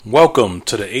Welcome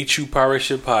to the HU Pirate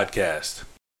Ship Podcast.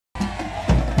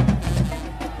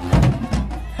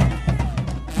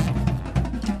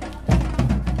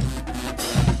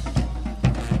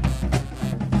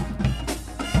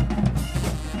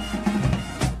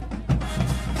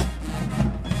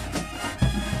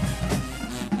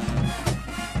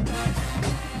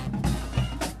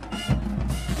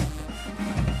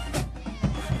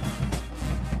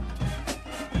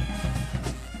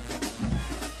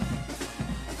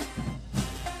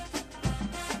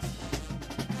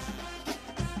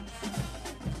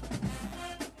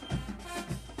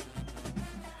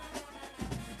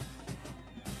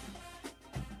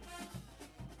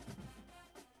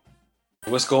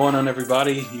 What's going on,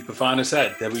 everybody? You can find us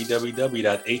at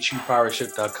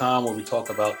www.hupirateship.com, where we talk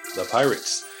about the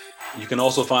Pirates. You can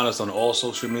also find us on all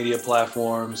social media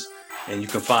platforms, and you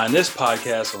can find this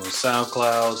podcast on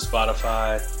SoundCloud,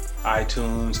 Spotify,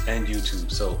 iTunes, and YouTube.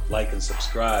 So like and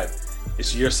subscribe.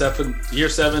 It's year seven,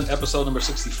 episode number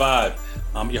 65.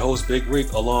 I'm your host, Big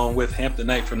Rick, along with Hampton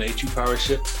Knight from the HU Pirate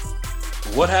Ship.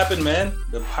 What happened, man?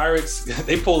 The Pirates,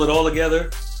 they pulled it all together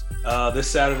this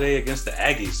Saturday against the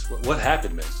Aggies. What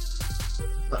happened, man?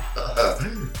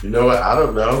 You know what? I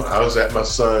don't know. I was at my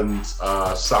son's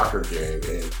soccer game,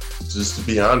 and just to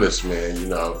be honest,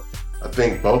 man, I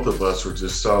think both of us were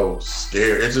just so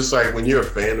scared. It's just like when you're a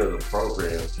fan of the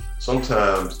program,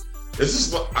 sometimes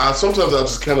I'll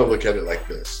just kind of look at it like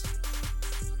this.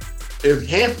 If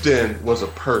Hampton was a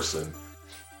person,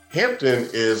 Hampton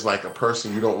is like a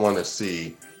person you don't want to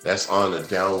see that's on a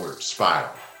downward spiral,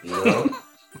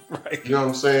 Right. You know what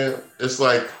I'm saying? It's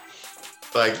like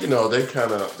they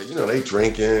kind of, they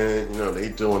drinking, they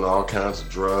doing all kinds of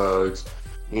drugs,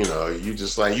 you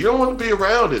just like, you don't want to be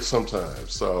around it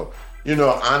sometimes. So,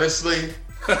 honestly,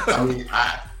 I mean,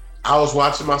 I was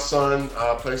watching my son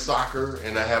play soccer,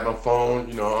 and I had my phone,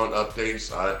 on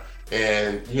updates,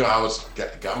 and, I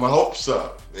got my hopes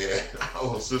up, and I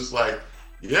was just like,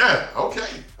 yeah, okay,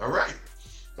 all right.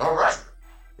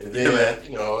 And then,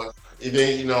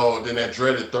 then that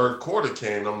dreaded third quarter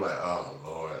came. I'm like, oh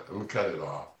Lord, let me cut it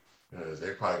off. Because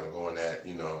they're probably gonna go in that,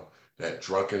 that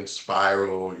drunken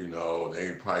spiral,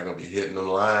 they probably gonna be hitting them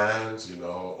lines,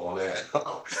 on that,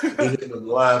 hitting them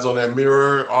lines on that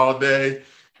mirror all day.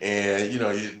 And,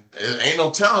 it ain't no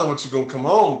telling what you're gonna come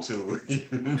home to,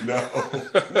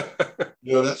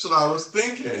 that's what I was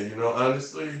thinking,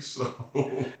 honestly, so.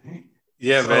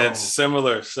 Yeah, man,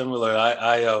 similar.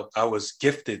 I was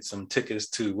gifted some tickets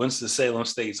to Winston-Salem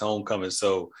State's homecoming,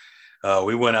 so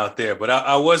we went out there. But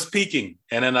I was peaking,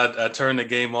 and then I turned the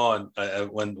game on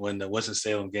when the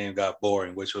Winston-Salem game got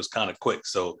boring, which was kind of quick.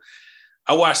 So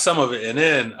I watched some of it, and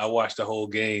then I watched the whole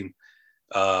game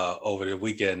over the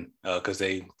weekend because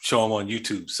they show them on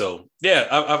YouTube. So yeah,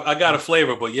 I got a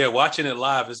flavor, but yeah, watching it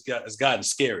live it's gotten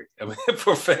scary. I mean,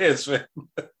 for fans, man.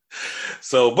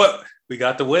 So, but we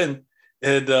got the win.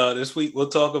 And this week we'll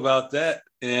talk about that,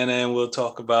 and then we'll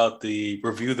talk about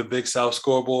review the Big South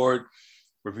Scoreboard,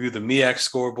 review the MEAC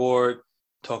Scoreboard,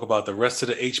 talk about the rest of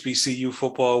the HBCU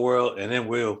Football World, and then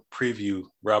we'll preview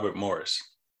Robert Morris.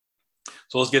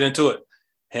 So let's get into it.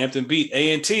 Hampton beat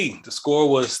A&T. The score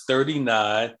was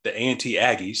 39. The A&T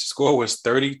Aggies score was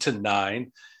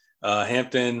 30-9.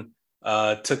 Hampton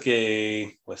took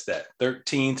a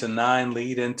 13-9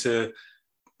 lead into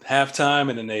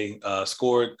halftime, and then they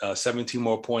scored 17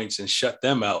 more points and shut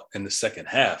them out in the second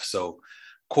half. So, of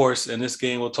course, in this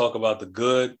game, we'll talk about the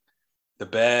good, the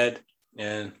bad,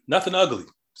 and nothing ugly.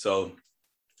 So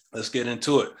let's get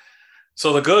into it.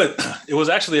 So the good, it was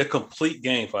actually a complete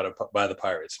game by the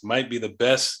Pirates. Might be the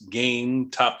best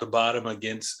game top to bottom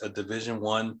against a Division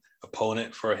I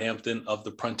opponent for Hampton of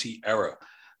the Prunty era.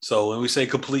 So when we say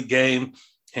complete game,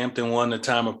 Hampton won the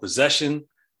time of possession.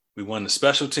 We won the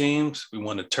special teams. We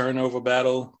won the turnover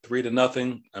battle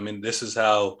 3-0. I mean, this is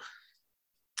how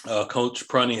Coach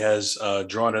Prunty has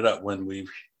drawn it up when we've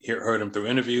heard him through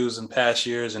interviews in past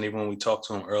years, and even when we talked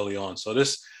to him early on. So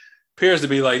this appears to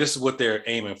be like, this is what they're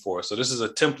aiming for. So this is a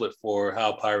template for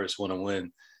how Pirates want to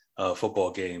win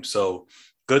football games. So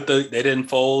good that they didn't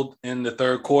fold in the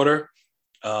third quarter.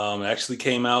 Actually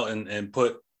came out and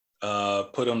put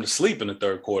them to sleep in the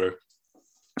third quarter.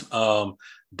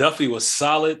 Duffy was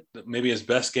solid, maybe his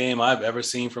best game I've ever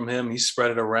seen from him. He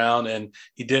spread it around, and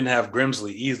he didn't have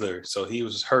Grimsley either, so he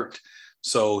was hurt.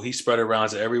 So he spread it around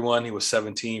to everyone. He was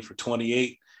 17 for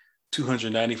 28,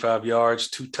 295 yards,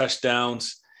 2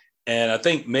 touchdowns. And I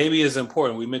think maybe it's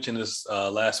important, we mentioned this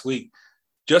last week,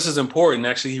 just as important,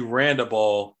 actually, he ran the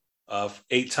ball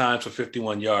 8 times for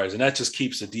 51 yards, and that just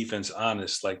keeps the defense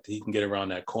honest, like he can get around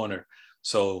that corner.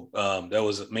 So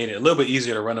that made it a little bit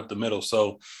easier to run up the middle.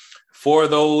 So for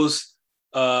those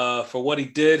for what he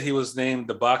did. He was named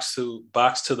the Box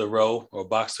to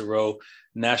Row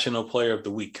National Player of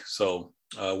the Week. So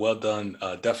well done,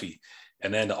 Duffy.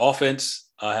 And then the offense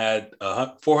had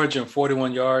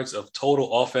 441 yards of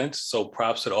total offense. So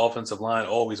props to the offensive line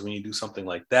always when you do something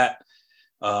like that.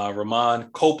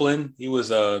 Ramon Copeland, he was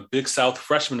a Big South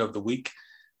Freshman of the Week.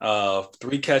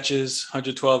 3 catches,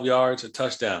 112 yards, a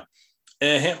touchdown.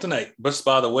 And Hamptonite, just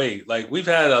by the way, like we've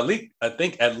had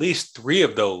at least 3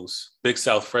 of those Big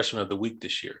South Freshmen of the Week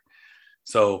this year.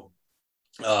 So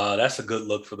that's a good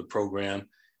look for the program.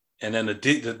 And then the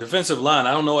defensive line,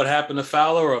 I don't know what happened to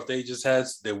Fowler or if they just had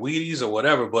their Wheaties or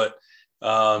whatever, but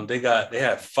they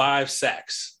had 5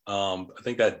 sacks. I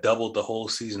think that doubled the whole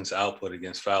season's output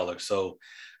against Fowler. So,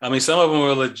 I mean, some of them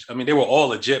were they were all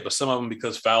legit, but some of them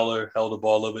because Fowler held the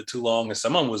ball a little bit too long, and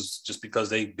some of them was just because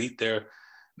they beat their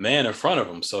man in front of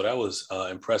them. So that was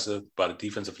impressive by the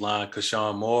defensive line.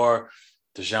 Kashawn Moore,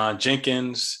 Dejon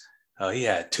Jenkins, he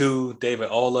had 2. David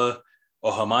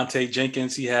Hamonte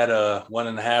Jenkins, he had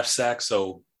 1.5 sacks.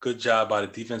 So good job by the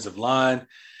defensive line.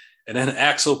 And then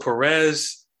Axel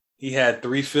Perez, he had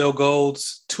 3 field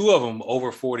goals, 2 of them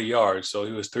over 40 yards. So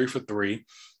he was 3 for 3.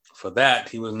 For that,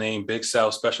 he was named Big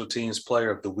South Special Teams Player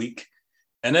of the Week.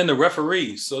 And then the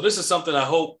referees. So this is something I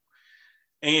hope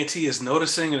A&T is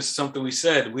noticing. It's something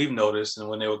we've noticed. And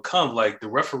when they would come, like the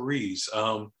referees,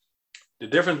 the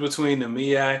difference between the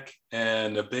MEAC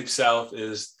and the Big South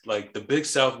is like the Big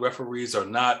South referees are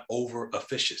not over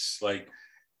officious. Like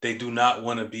they do not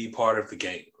want to be part of the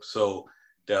game. So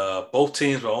both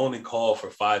teams were only called for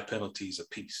 5 penalties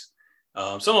apiece.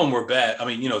 Some of them were bad. I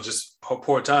mean, just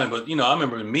poor time. But, I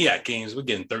remember in MEAC games, we're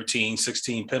getting 13,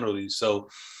 16 penalties. So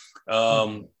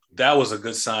that was a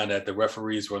good sign that the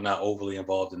referees were not overly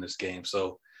involved in this game.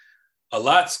 So a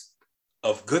lot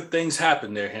of good things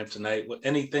happened there, Hamptonite.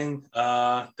 Anything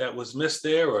that was missed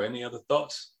there or any other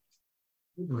thoughts?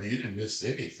 Well, you didn't miss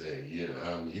anything.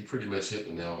 You pretty much hit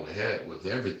the nail on the head with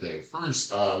everything.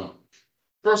 First, I'm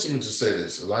going to say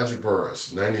this. Elijah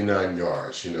Burris, 99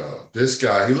 yards. This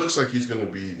guy, he looks like he's going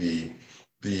to be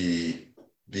the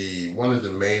one of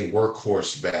the main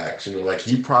workhorse backs. Like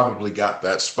he probably got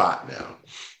that spot now,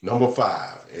 number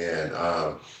 5. And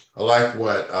I like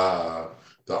what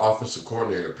the offensive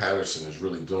coordinator Patterson has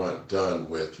really done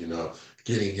with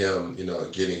getting him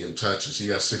touches. He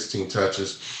got 16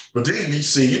 touches. But then you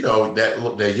see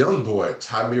that young boy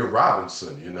Tymir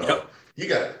Robinson. Yep. He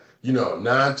got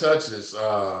 9 touches,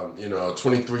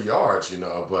 23 yards,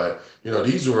 but,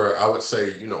 these were, I would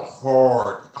say,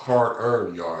 hard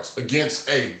earned yards against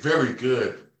a very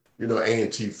good,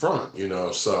 A&T front,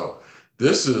 so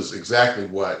this is exactly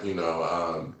what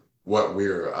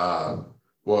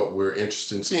we're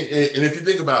interested in seeing. And if you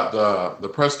think about the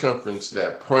press conference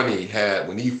that Prunty had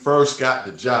when he first got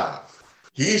the job,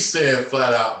 he said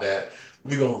flat out that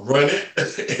we're going to run it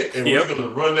and we're going to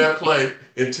run that play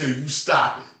until you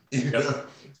stop it.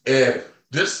 And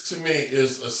this to me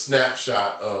is a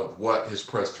snapshot of what his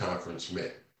press conference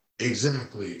meant.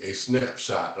 Exactly a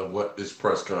snapshot of what this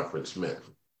press conference meant.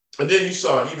 And then you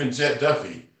saw even Jet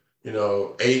Duffy, 8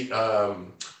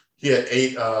 he had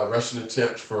 8 rushing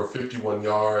attempts for 51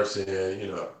 yards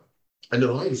and and the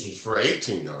latest was for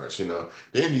 18 yards,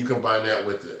 Then you combine that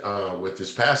with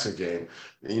this passing game,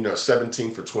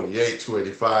 17 for 28,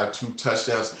 285, 2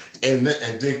 touchdowns, and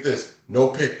dig this, no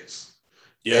picks.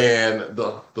 Yeah. And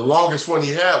the longest one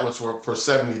he had was for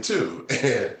 72.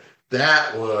 And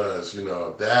that was,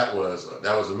 that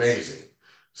was amazing.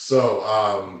 So,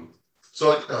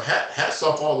 hats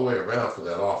off all the way around for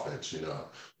that offense,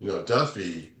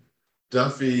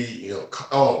 Duffy,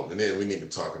 and then we need to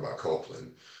talk about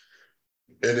Copeland.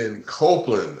 And then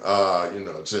Copeland,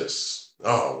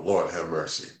 Lord have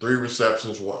mercy. 3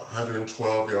 receptions,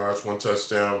 112 yards, 1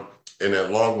 touchdown, and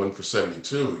that long one for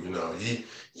 72.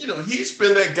 He's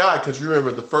been that guy because you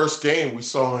remember the first game we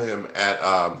saw him at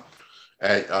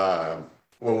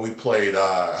when we played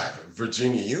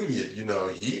Virginia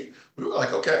Union. We were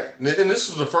like, okay, and this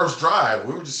was the first drive.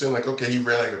 We were just saying like, okay, he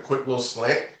ran like a quick little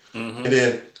slant, and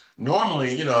then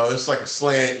normally, it's like a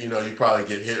slant. You probably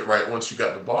get hit right once you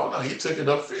got the ball. No, he took it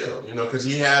upfield. Because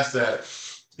he has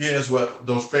what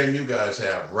those FAMU guys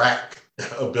have, rack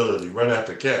ability, run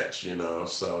after catch.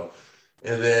 So.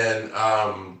 And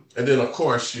then of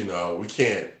course, we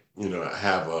can't,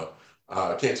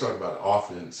 can't talk about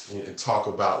offense and talk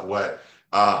about what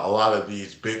a lot of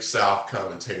these Big South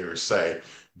commentators say.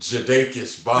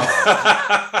 Jadakius Bond.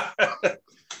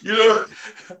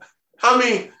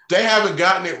 They haven't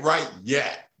gotten it right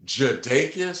yet.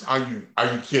 Jadakius? Are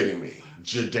you kidding me?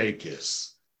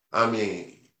 Jadakius.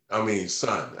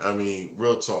 Son.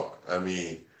 Real talk.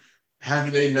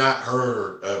 have they not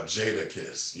heard of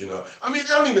Jadakiss? You know, I mean, it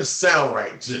don't even sound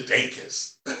right,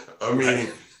 Jadakiss. I mean,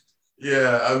 Right.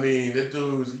 yeah, I mean, that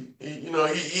dude, you know,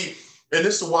 he, and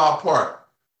this is the wild part.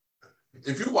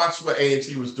 If you watch what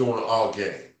A&T was doing all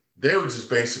game, they were just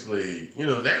basically, you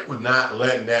know, they were not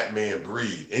letting that man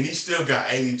breathe. And he still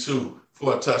got 82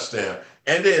 for a touchdown.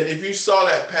 And then if you saw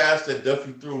that pass that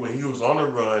Duffy threw when he was on the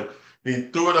run, he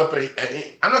threw it up.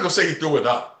 I'm not going to say he threw it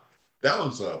up. That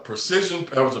was a precision.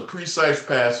 That was a precise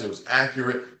pass. It was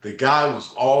accurate. The guy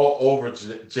was all over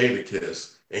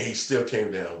Jadakiss, and he still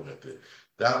came down with it.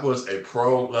 That was a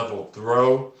pro-level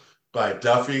throw by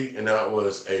Duffy, and that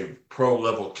was a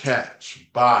pro-level catch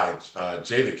by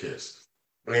Jadakiss.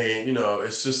 And, you know,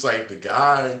 it's just like the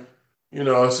guy, you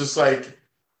know, it's just like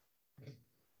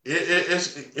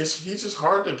he's just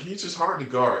hard to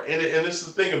guard. And it's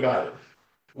the thing about it.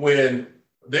 When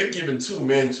they're giving two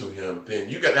men to him, then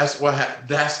you got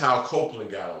that's how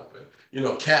Copeland got open. You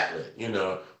know, Catlett, you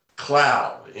know,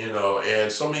 Cloud, you know,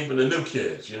 and some even the new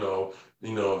kids, you know,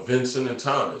 Vincent and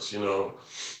Thomas, you know.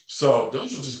 So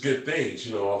those are just good things,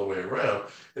 you know, all the way around.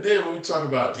 And then when we talk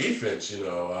about defense, you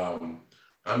know,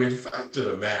 I mean, the fact of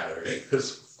the matter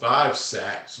is 5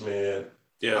 sacks, man.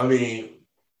 Yeah. I mean,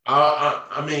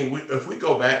 I mean, if we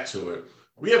go back to it,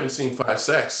 we haven't seen 5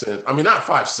 sacks since. I mean, not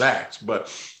 5 sacks, but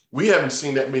we haven't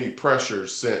seen that many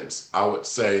pressures since. I would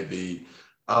say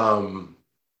what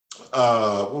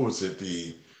was it?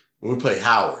 When we played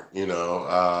Howard, you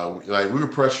know, like we were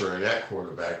pressuring that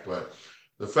quarterback, but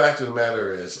the fact of the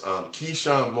matter is,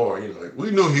 Keyshawn Moore, you know,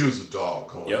 we knew he was a dog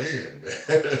going in.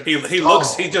 Man.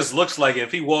 He just looks like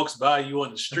if he walks by you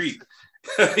on the street,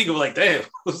 he go like, damn,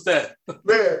 who's that?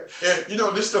 Man, and you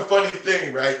know, this is the funny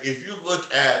thing, right? If you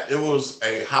look at, it was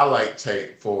a highlight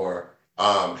tape for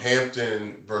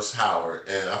Hampton versus Howard,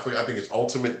 and I think it's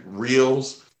Ultimate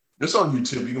Reels. It's on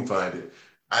YouTube, you can find it.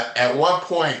 At one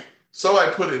point,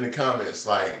 somebody put it in the comments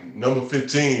like, number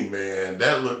 15, man,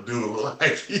 that dude look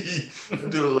like he's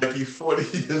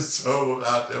 40 years old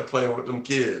out there playing with them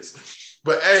kids.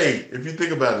 But hey, if you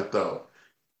think about it though,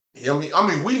 I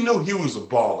mean, we knew he was a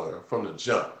baller from the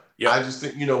jump. Yeah. I just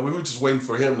think, you know, we were just waiting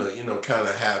for him to, you know, kind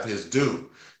of have his due.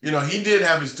 You know, he did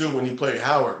have his due when he played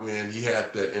Howard, when he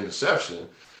had that interception.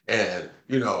 And,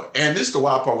 you know, and this is the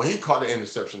wild part, when he caught the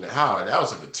interception to Howard, that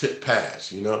was like a tip pass,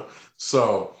 you know?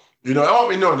 So, you know,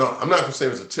 no, I'm not going to say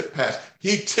it was a tip pass.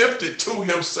 He tipped it to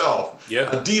himself,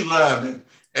 a D lineman,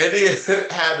 and then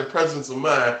had the presence of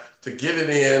mind to get it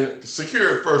in,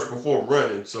 secure it first before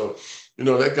running. So, you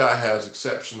know, that guy has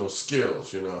exceptional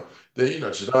skills, you know.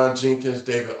 Jadon Jenkins,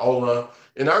 David Ola.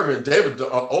 And I remember David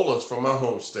Ola's from my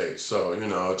home state. So, you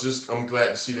know, I'm glad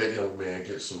to see that young man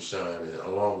get some shine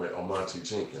along with Almonte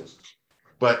Jenkins.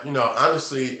 But, you know,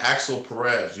 honestly, Axel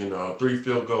Perez, you know, 3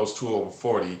 field goals, 2 over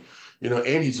 40. You know,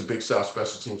 and he's a Big South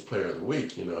Special Teams Player of the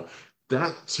Week, you know.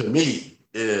 That, to me,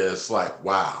 is like,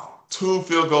 wow. 2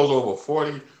 field goals over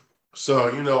 40.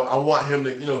 So, you know, I want him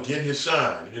to, you know, get his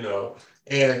shine, you know.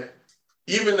 And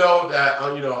even though that,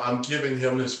 you know, I'm giving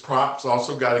him his props,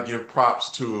 also got to give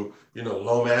props to, you know,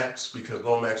 Lomax, because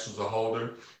Lomax was a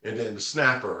holder. And then the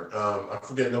snapper, I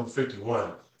forget, number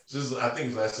 51. I think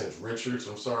his last name is Richards,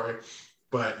 I'm sorry.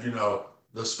 But, you know,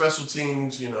 the special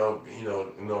teams, you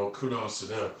know, kudos to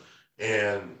them.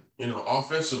 And, you know,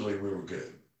 offensively, we were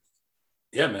good.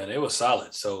 Yeah, man, it was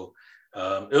solid. So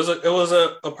it was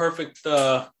a perfect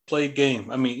played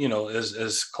game. I mean, you know,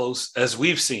 as close as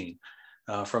we've seen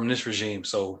from this regime.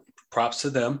 So props to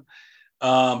them.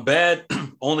 Bad,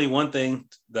 only one thing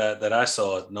that I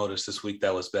noticed this week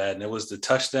that was bad, and it was the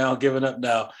touchdown given up.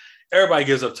 Now, everybody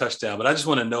gives up touchdown, but I just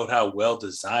want to note how well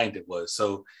designed it was.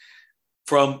 So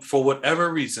for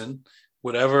whatever reason,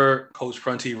 whatever Coach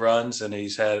Prunty runs, and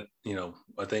he's had, you know,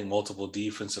 I think multiple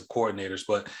defensive coordinators,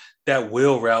 but that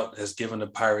wheel route has given the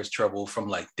Pirates trouble from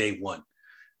like day one.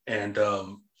 And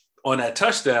on that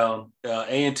touchdown,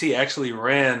 A&T actually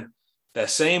ran that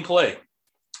same play,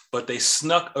 but they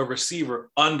snuck a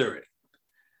receiver under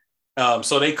it.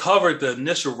 So they covered the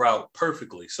initial route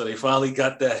perfectly. So they finally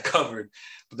got that covered,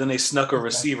 but then they snuck a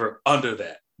receiver under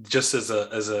that, just as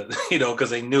a you know, because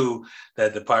they knew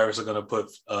that the Pirates are going to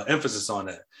put emphasis on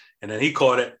that. And then he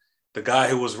caught it. The guy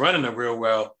who was running the real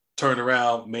route turned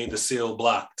around, made the seal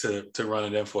block to run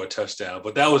it in for a touchdown.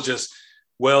 But that was just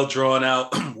well drawn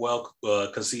out, well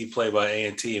conceived play by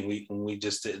A&T, and we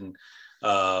just didn't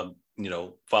you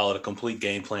know, follow the complete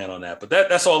game plan on that. But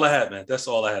that's all I had, man. That's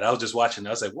all I had. I was just watching.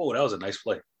 I was like, whoa, that was a nice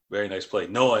play. Very nice play.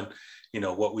 Knowing, you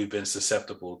know, what we've been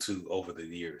susceptible to over the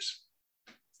years.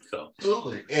 So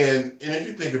absolutely. And if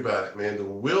you think about it, man, the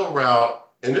wheel route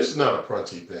and this is not a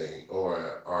Prunty thing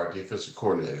or our defensive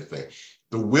coordinator thing.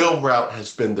 The wheel route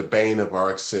has been the bane of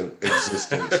our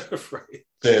existence right.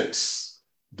 since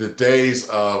the days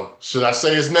of, should I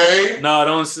say his name? No, I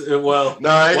don't. Well, no,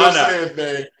 I ain't why gonna not? say his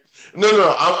name.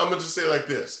 No, I'm gonna just say it like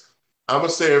this. I'm gonna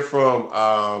say it from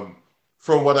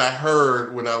what I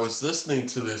heard when I was listening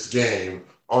to this game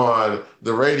on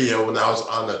the radio when I was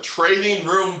on the trading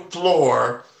room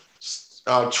floor,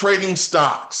 trading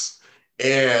stocks.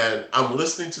 And I'm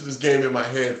listening to this game in my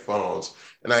headphones,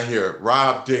 and I hear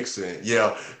Rob Dixon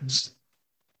yell,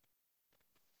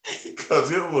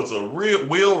 because it was a real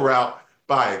wheel route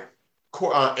by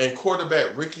and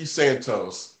quarterback Ricky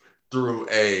Santos threw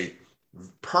a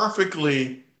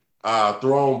perfectly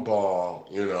thrown ball,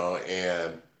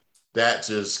 and that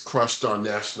just crushed our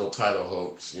national title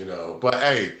hopes, But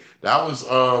hey, that was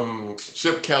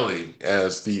Chip Kelly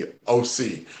as the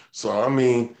OC. So I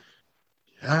mean,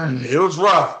 it was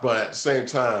rough, but at the same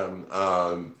time,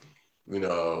 it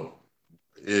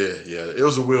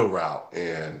was a wheel route,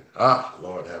 and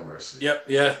Lord have mercy. Yep,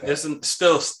 yeah, it's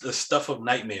still the stuff of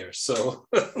nightmares. So,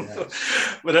 but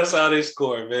that's how they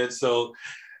score, man. So,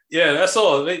 yeah, that's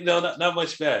all. Not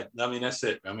much bad. I mean, that's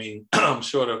it. I mean, I'm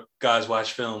sure the guys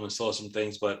watched film and saw some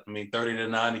things, but I mean,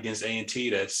 30-9 against A&T,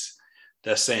 that's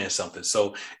saying something.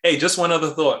 So, hey, just one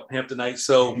other thought, Hamptonite.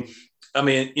 So, I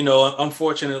mean,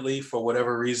 unfortunately, for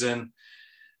whatever reason,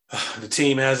 the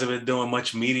team hasn't been doing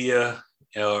much media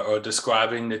or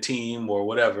describing the team or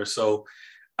whatever. So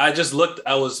I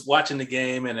was watching the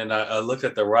game, and then I looked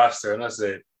at the roster and I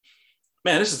said,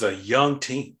 man, this is a young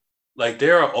team. Like,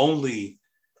 there are only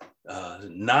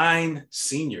 9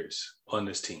 seniors on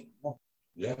this team.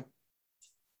 Yeah.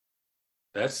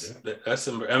 That's,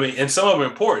 I mean, and some of them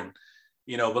are important,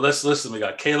 but let's listen. We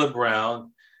got Caleb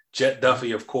Brown, Jet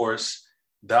Duffy, of course,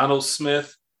 Donald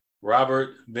Smith,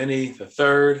 Robert Vinny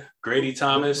III, Grady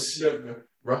Thomas.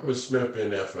 Robert Smith been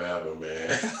there forever,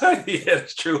 man. Yeah,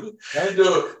 that's true.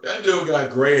 That dude got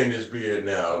gray in his beard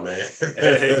now, man.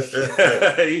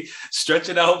 Hey, stretch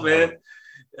it out, man.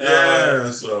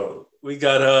 Yeah, so we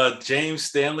got James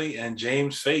Stanley and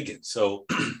James Fagan. So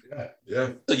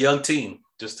yeah, it's a young team,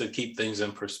 just to keep things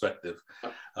in perspective.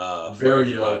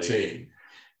 Very young team.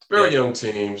 Very young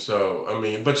team. So I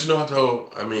mean, but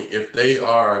though, I mean, if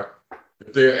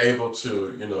they're able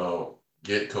to,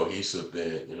 get cohesive,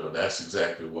 then that's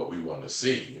exactly what we want to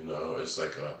see. It's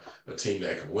like a team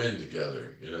that can win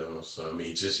together. So I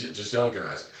mean, just young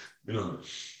guys.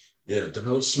 Yeah,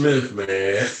 Donald Smith,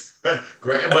 man.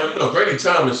 Great, but Grady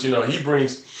Thomas, he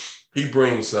brings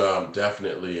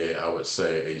definitely I would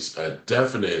say a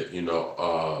definite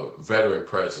veteran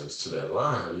presence to that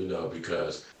line.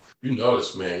 Because you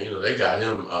notice, man, they got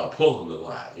him pulling a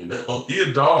lot. He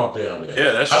a dog down there.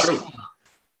 Yeah, that's true.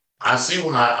 I see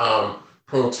why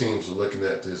pro teams are looking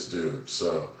at this dude.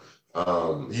 So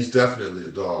he's definitely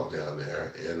a dog down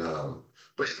there. And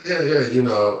but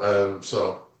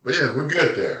we're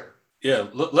good there. Yeah,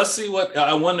 let's see what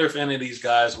I wonder if any of these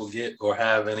guys will get or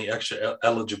have any extra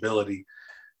eligibility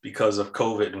because of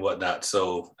COVID and whatnot.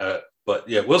 So, but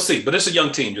yeah, we'll see. But it's a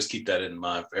young team. Just keep that in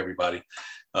mind for everybody.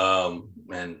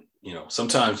 And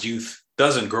sometimes youth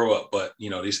doesn't grow up, but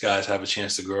these guys have a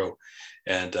chance to grow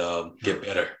and get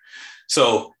better.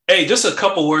 So, hey, just a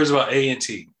couple words about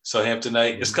A&T. So,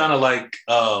 Hamptonite, it's kind of like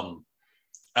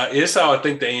it's how I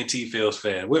think the A&T feels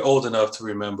fan. We're old enough to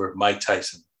remember Mike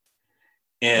Tyson,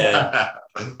 and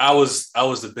I was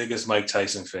the biggest Mike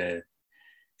Tyson fan.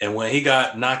 And when he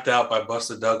got knocked out by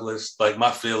Buster Douglas, like,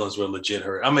 my feelings were legit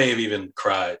hurt. I may have even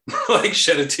cried, like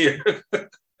shed a tear.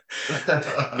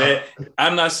 Man,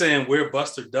 I'm not saying we're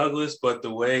Buster Douglas, but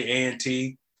the way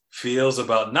A&T feels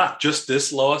about not just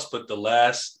this loss, but the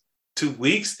last 2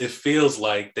 weeks, it feels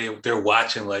like they're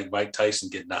watching like Mike Tyson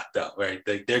get knocked out, right?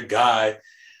 Their guy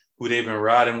who they've been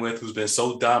riding with, who's been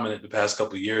so dominant the past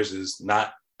couple of years, is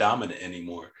not dominant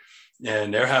anymore.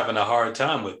 And they're having a hard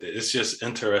time with it. It's just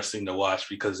interesting to watch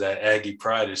because that Aggie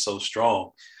pride is so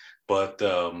strong, but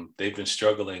they've been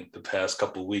struggling the past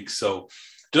couple of weeks. So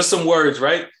just some words,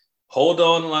 right? Hold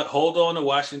on to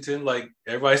Washington. Like,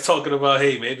 everybody's talking about,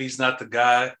 hey, maybe he's not the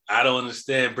guy. I don't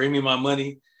understand. Bring me my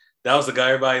money. That was the guy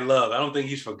everybody loved. I don't think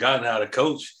he's forgotten how to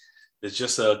coach. It's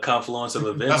just a confluence of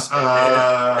events,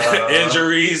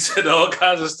 injuries, and all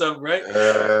kinds of stuff, right?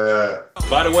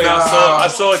 By the way, I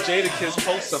saw Jadakiss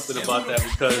post something about that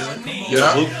because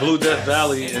Blue Death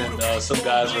Valley and some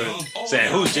guys were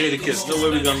saying, "Who's Jadakiss? No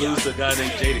way we're gonna lose to a guy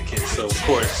named Jadakiss." So of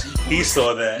course he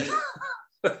saw that.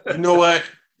 You know what?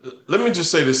 Let me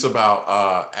just say this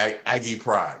about Aggie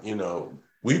pride.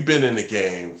 We've been in the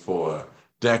game for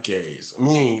decades.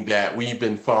 Meaning that we've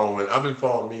been following, I've been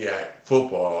following MEAC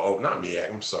football. Oh, not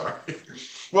MEAC, I'm sorry.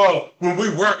 Well, when we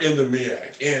were in the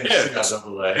MEAC and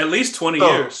CIAA. At least 20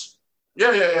 years.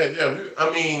 Yeah. I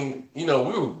mean, we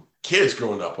were kids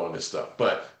growing up on this stuff,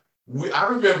 but I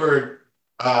remember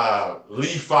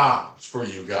Lee Fobbs for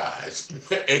you guys.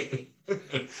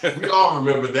 We all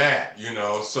remember that,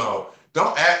 so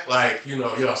don't act like,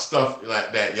 y'all stuff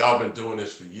like that. Y'all been doing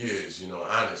this for years,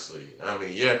 honestly. I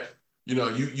mean, yeah,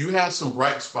 you had some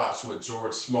bright spots with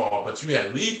George Small, but you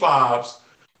had Lee Fobbs,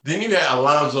 then you had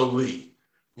Alonzo Lee,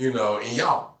 and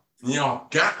y'all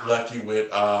got lucky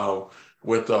with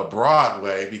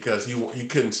Broadway because he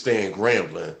couldn't stay in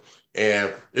Grambling.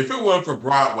 And if it weren't for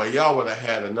Broadway, y'all would have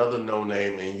had another no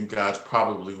name and you guys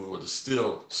probably would have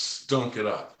still stunk it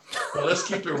up. But let's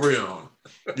keep it real.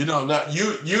 Now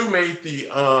you made the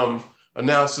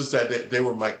analysis that they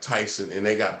were Mike Tyson and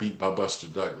they got beat by Buster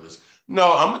Douglas.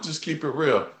 No, I'm going to just keep it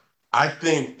real. I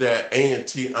think that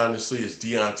A&T honestly is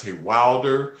Deontay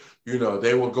Wilder.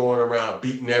 They were going around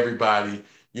beating everybody,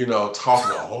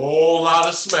 talking a whole lot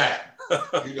of smack.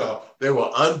 They were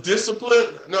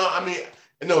undisciplined.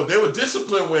 No, they were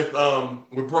disciplined with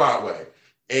Broadway.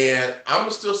 And I'm going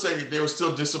to still say they were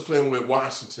still disciplined with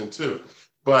Washington too.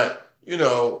 But,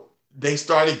 they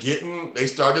started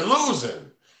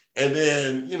losing. And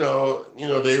then,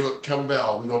 they would come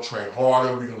back, we're going to train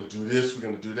harder. We're going to do this. We're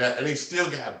going to do that. And they still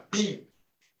got beat.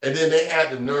 And then they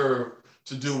had the nerve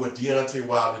to do what Deontay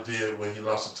Wilder did when he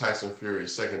lost to Tyson Fury the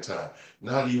second time.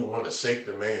 Not even want to shake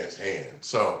the man's hand.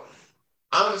 So,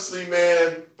 honestly,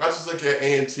 man, I just look at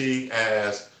A&T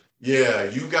as,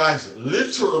 you guys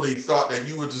literally thought that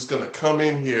you were just going to come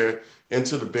in here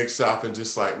into the Big South and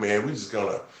just like, man, we just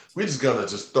gonna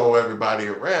just throw everybody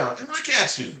around. And look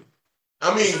at you.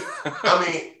 I mean,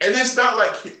 and it's not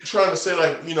like trying to say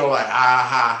like, like,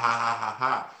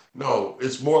 ha. No,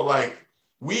 it's more like,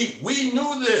 we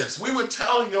knew this. We were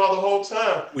telling y'all the whole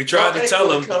time. We tried to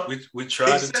tell them. We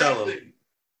tried to tell them.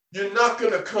 You're not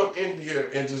gonna come in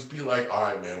here and just be like, all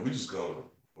right, man, we just gonna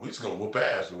whoop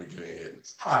ass when we get in here.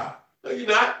 No, you're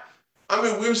not. I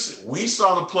mean, we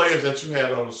saw the players that you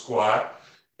had on the squad,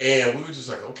 and we were just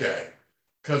like, okay,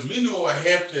 because we knew what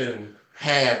Hampton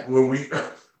had when we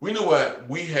knew what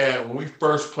we had when we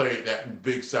first played that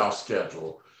Big South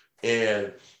schedule,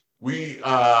 and we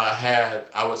had,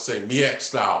 I would say, MEAC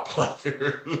style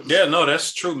players. Yeah, no,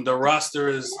 that's true. The roster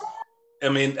is. I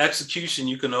mean, execution,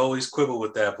 you can always quibble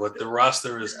with that, but the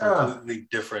roster is completely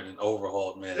different and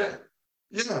overhauled, man.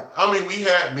 Yeah. I mean, we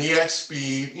had MEAC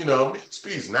Speed, MEAC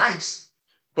Speed is nice,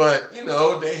 but,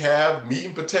 they have meat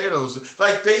and potatoes.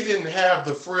 Like, they didn't have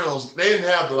the frills. They didn't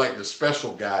have the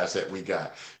special guys that we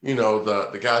got,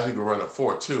 the guys who can run a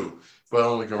 4.2, but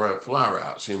only can run fly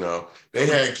routes, They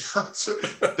had guys,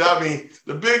 I mean,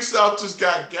 the Big South just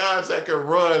got guys that can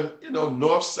run,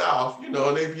 north-south,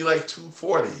 and they'd be like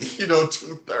 240,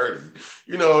 230.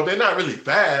 They're not really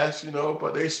fast,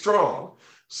 but they're strong.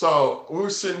 So we were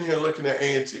sitting here looking at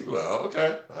A&T, like,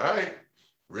 okay, all right,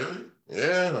 really?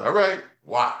 Yeah, all right,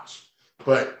 watch.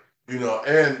 But,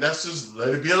 and that's just, let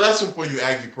it be a lesson for you,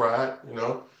 Aggie Pride,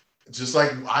 just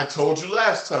like I told you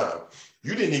last time.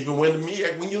 You didn't even win the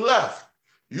MEAC when you left.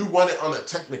 You won it on a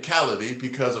technicality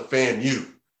because of FAMU.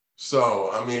 So,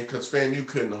 I mean, because FAMU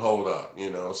couldn't hold up,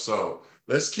 So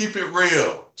let's keep it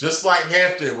real. Just like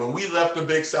Hampton, when we left the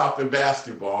Big South in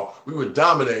basketball, we were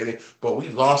dominating, but we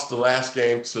lost the last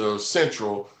game to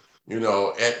Central,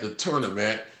 at the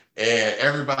tournament. And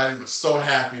everybody was so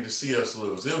happy to see us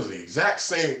lose. It was the exact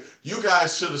same. You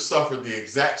guys should have suffered the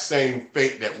exact same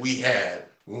fate that we had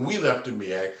when we left the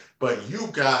MEAC, but you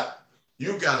got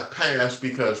a pass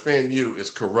because FAMU is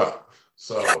corrupt.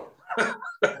 So, I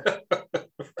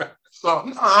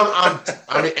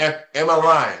mean, am I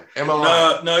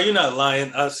lying? No, you're not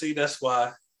lying. See, that's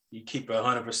why you keep it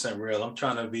 100% real. I'm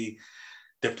trying to be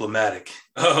diplomatic,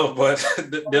 but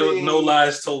there was no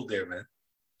lies told there, man.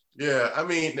 Yeah, I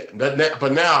mean,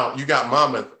 but now you got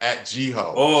Monmouth at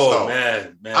Jiho. Oh, so,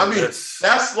 man. I mean,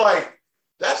 that's like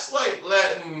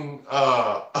letting,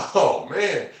 oh,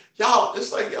 man. Y'all,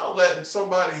 it's like y'all letting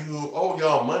somebody who owe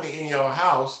y'all money in your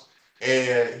house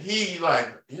and he like,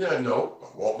 no, I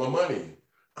want my money.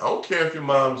 I don't care if your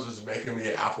mom's is making me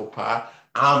an apple pie.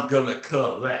 I'm going to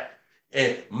collect.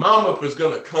 And Mama is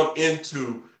going to come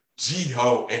into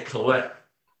Jiho and collect.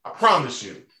 I promise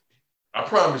you.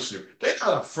 They're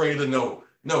not afraid of no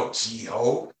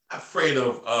Jiho. Afraid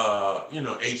of, they're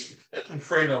not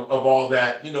afraid of all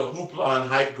that, hoopla and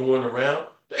hype going around.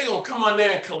 They going to come on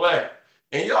there and collect.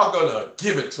 And y'all gonna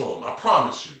give it to them. I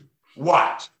promise you.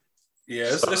 Watch.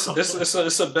 Yeah,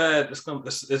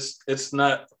 it's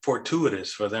not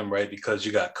fortuitous for them, right? Because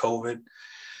you got COVID.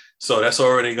 So that's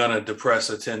already going to depress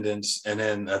attendance. And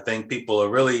then I think people are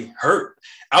really hurt.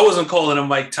 I wasn't calling him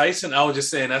Mike Tyson. I was just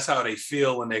saying that's how they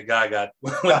feel when their guy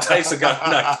when Tyson got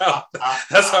knocked out.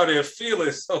 That's how they're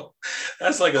feeling. So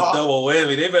that's like a double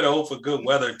whammy. They better hope for good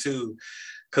weather too.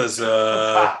 Because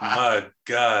my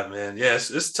God, man.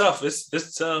 Yes, it's tough. It's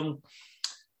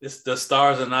the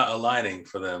stars are not aligning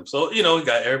for them. So, we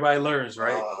got everybody learns,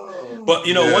 right? But,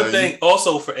 one thing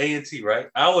also for A&T, right?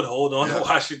 I would hold on to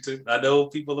Washington. I know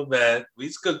people are bad.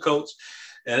 He's a good coach.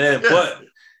 And then, but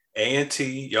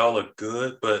A&T, y'all are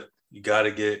good, but you got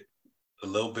to get a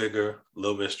little bigger, a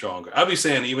little bit stronger. I'll be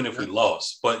saying even if we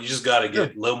lost, but you just got to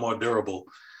get a little more durable,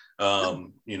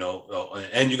 and you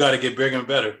got to get bigger and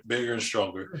better, bigger and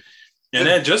stronger. And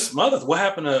then what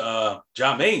happened to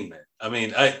Jermaine, man? I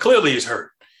mean, clearly he's hurt.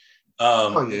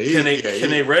 Can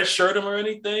they redshirt him or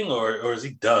anything, or is he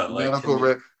done? I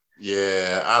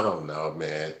don't know,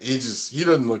 man. He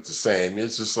doesn't look the same.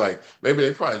 It's just like maybe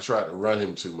they probably tried to run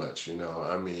him too much,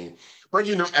 I mean, but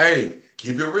hey,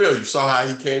 keep it real. You saw how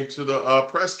he came to the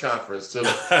press conference, to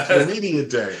the media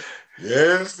day.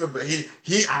 Yes,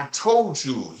 I told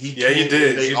you he. Yeah, you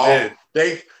did.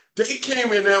 They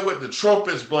came in there with the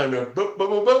trumpets blaming.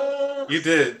 You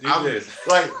did.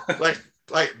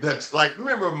 Like that's like,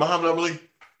 remember Muhammad Ali?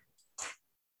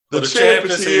 The champ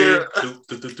is here.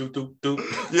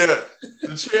 Yeah,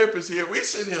 the champ is here. We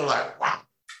sitting here like,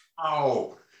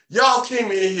 wow, y'all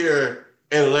came in here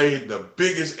and laid the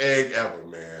biggest egg ever,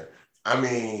 man. I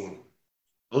mean,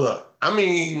 look,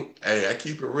 hey, I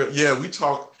keep it real. Yeah,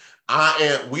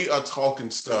 we are talking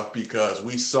stuff because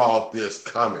we saw this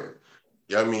coming.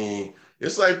 I mean,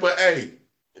 it's like, but hey,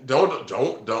 don't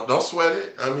sweat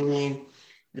it. I mean,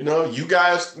 you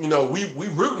guys, we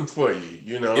rooting for you.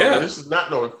 Yeah. This is not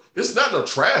no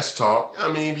trash talk. I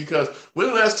mean, because when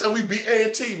the last time we beat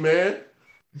A&T, man?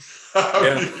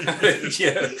 Yeah.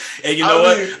 And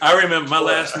what? I remember my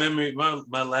last memory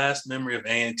of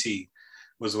A&T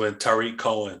was when Tariq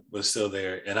Cohen was still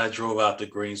there, and I drove out to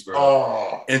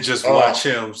Greensboro and just watch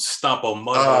him stomp a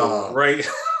mud hole, right?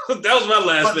 That was my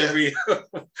last memory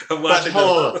of watching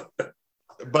him.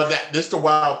 But this is the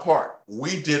wild part.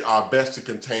 We did our best to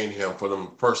contain him for the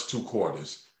first 2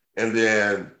 quarters. And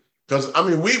then, because,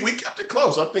 we kept it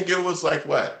close. I think it was like,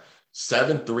 7-3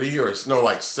 it was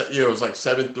like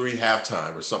 7-3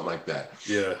 halftime or something like that.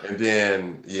 Yeah. And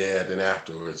then, then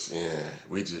afterwards,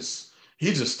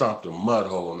 he just stomped a mud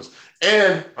hole on us.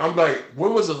 And I'm like,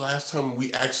 when was the last time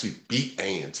we actually beat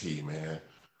A&T, man?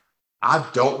 I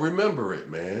don't remember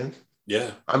it, man. Yeah.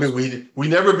 We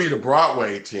never beat a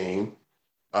Broadway team.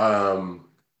 Last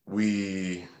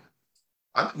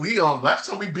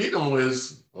time we beat them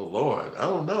was, oh Lord, I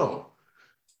don't know.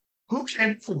 Who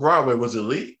came from Broadway? Was it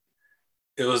Lee?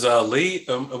 It was Lee.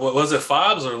 Was it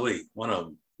Fobbs or Lee? One of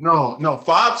them. No,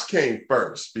 Fobbs came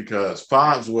first because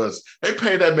Fobbs they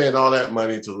paid that man all that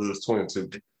money to lose 22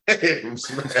 games.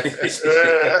 And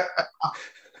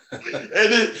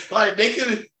then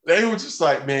they were just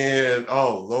like, man,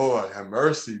 oh Lord, have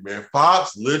mercy, man.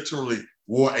 Fobbs literally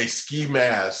wore a ski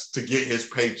mask to get his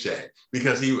paycheck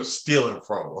because he was stealing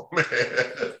from him.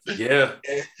 Yeah.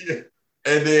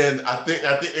 And then I think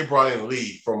they brought in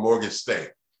Lee from Morgan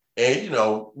State. And,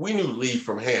 we knew Lee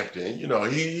from Hampton.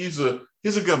 He's a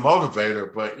good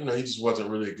motivator, but, he just wasn't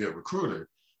really a good recruiter.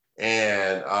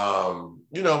 And,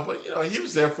 he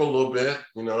was there for a little bit,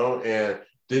 and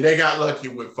then they got lucky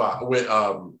with Broadway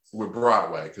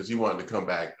because he wanted to come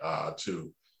back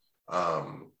to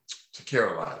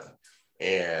Carolina.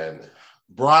 And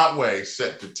Broadway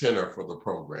set the tenor for the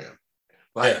program.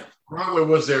 Broadway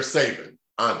was their saving,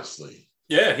 honestly.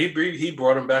 Yeah, he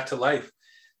brought him back to life.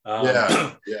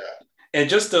 Yeah. And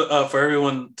just for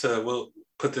everyone we'll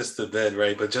put this to bed,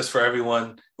 right? But just for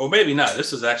everyone, or maybe not,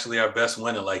 this is actually our best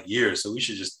win in like years, so we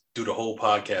should just do the whole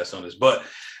podcast on this. But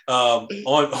on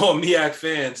MEAC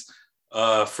fans,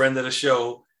 friend of the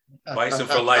show, Bison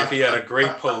for Life, he had a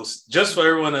great post just for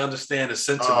everyone to understand the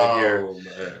sentiment here.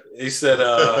 Man. He said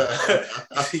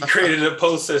he created a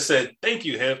post that said, "Thank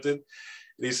you, Hampton."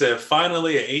 He said,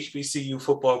 "Finally, a HBCU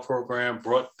football program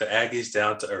brought the Aggies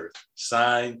down to earth.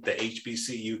 Signed, the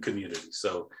HBCU community."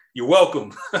 So you're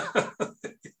welcome.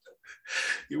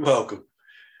 You're welcome.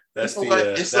 That's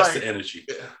the energy.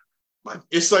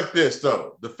 It's like this,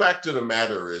 though. The fact of the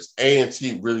matter is,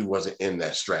 A&T really wasn't in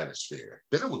that stratosphere.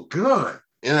 They were good.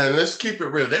 And let's keep it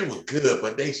real. They were good,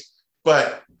 but they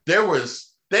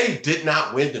did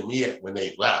not win the MEAC when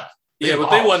they left. They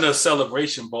won the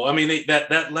Celebration Bowl.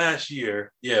 That last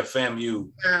year, FAMU.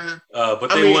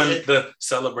 But they won the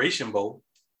Celebration Bowl.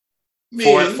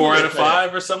 four out of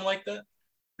five or something like that.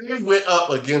 They went up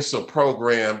against a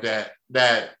program that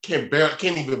can't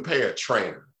even pay a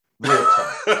trainer. Real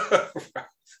time.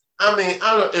 I mean,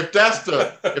 I don't if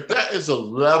that is a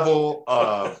level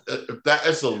of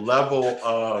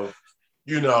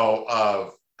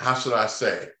of how should I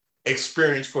say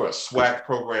experience for a SWAC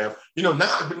program.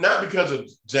 Not because of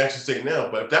Jackson State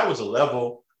now, but if that was a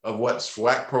level of what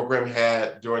SWAC program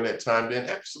had during that time, then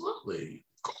absolutely,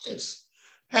 of course.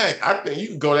 Heck, I think you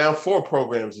can go down 4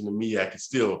 programs in the MEAC and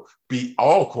still beat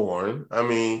Alcorn. I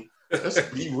mean, let's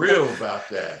be real about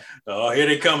that. Oh, here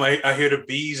they come. I hear the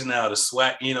bees now, the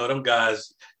SWAC. Them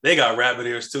guys, they got rabbit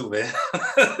ears too, man.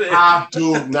 I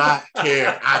do not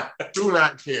care. I do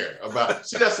not care about.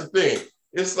 See, that's the thing.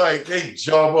 It's like they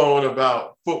jawbone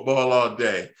about football all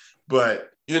day, but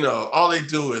all they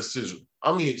do is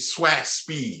SWAC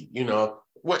speed.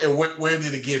 Where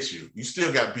did it get you? You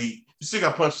still got beat. You still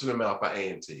got punched in the mouth by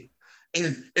A&T.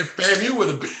 And if FAMU would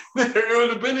have been there, it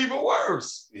would have been even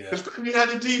worse. Because FAMU had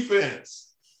the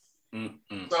defense.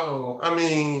 Mm-hmm. So, I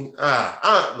mean,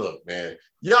 look, man,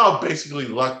 y'all basically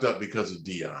lucked up because of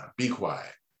Dion. Be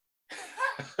quiet.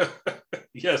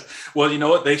 Yes. Well, you know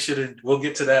what? We'll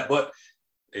get to that, but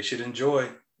they should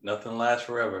enjoy. Nothing lasts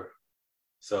forever.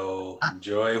 So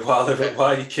enjoy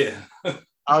while you can.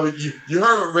 I mean, you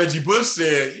heard what Reggie Bush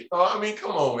said.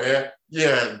 Come on, man.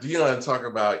 Yeah, Dion talk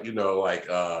about,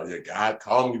 God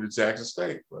called me to Jackson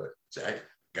State, but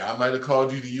God might have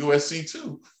called you to USC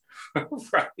too.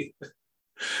 Right.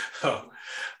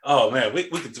 Oh man,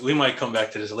 we might come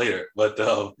back to this later, but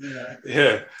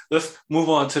let's move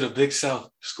on to the Big South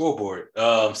Scoreboard.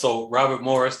 So Robert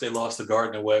Morris, they lost to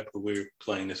Gardner Webb, who we're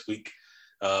playing this week.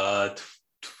 Gardner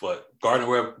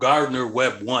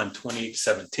Webb won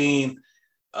 28-17.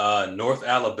 North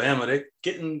Alabama, they're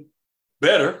getting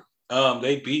better.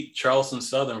 They beat Charleston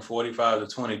Southern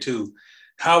 45-22.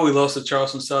 How we lost to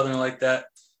Charleston Southern like that,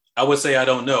 I would say I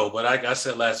don't know. But like I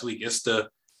said last week, it's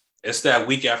that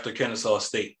week after Kennesaw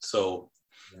State. So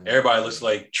everybody looks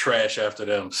like trash after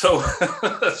them. So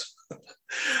I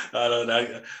don't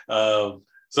know.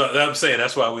 So I'm saying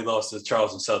that's why we lost to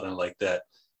Charleston Southern like that.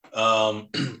 And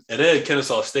then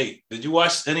Kennesaw State. Did you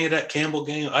watch any of that Campbell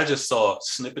game? I just saw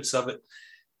snippets of it.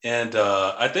 And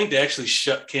I think they actually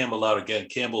shut Campbell out again.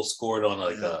 Campbell scored on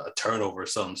a turnover or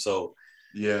something. So,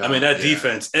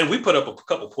 defense, and we put up a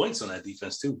couple points on that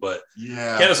defense too. But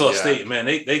Kennesaw State, man,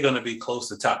 they're going to be close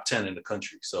to top 10 in the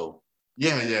country. So,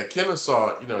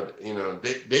 Kennesaw,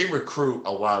 they recruit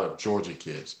a lot of Georgia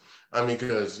kids. I mean,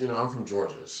 because I'm from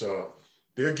Georgia, so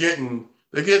they're getting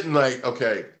like,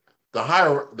 okay, the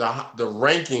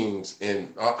rankings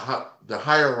in the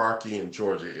hierarchy in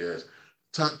Georgia is.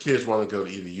 Top kids want to go to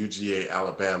either UGA,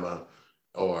 Alabama,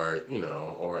 or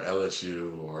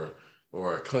LSU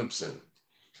or Clemson,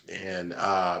 and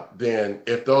then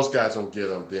if those guys don't get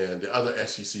them, then the other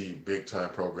SEC big time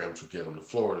programs will get them. The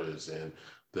Floridas and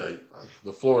the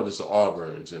Floridas, the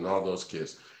Auburns, and all those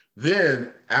kids.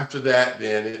 Then after that,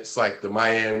 then it's like the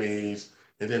Miamis,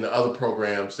 and then the other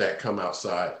programs that come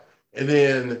outside, and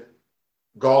then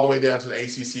go all the way down to the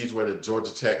ACCs where the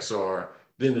Georgia Techs are,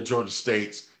 then the Georgia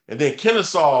States. And then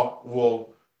Kennesaw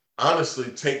will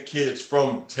honestly take kids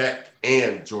from Tech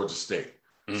and Georgia State.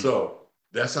 Mm-hmm. So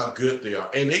that's how good they are.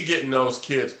 And they're getting those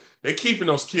kids. They're keeping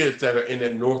those kids that are in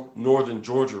that northern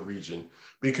Georgia region.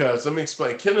 Because let me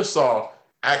explain. Kennesaw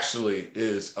actually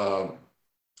is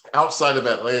outside of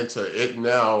Atlanta. It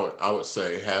now, I would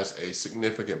say, has a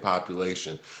significant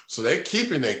population. So they're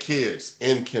keeping their kids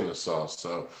in Kennesaw.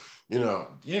 So,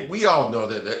 we all know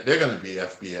that they're going to be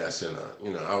FBS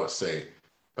in I would say,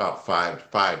 about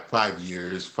 5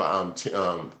 years,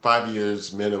 5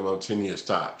 years minimum, 10 years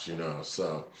tops.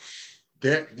 So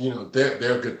they're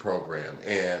a good program,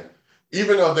 and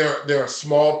even though they're a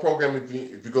small program, if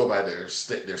you go by their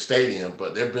stadium,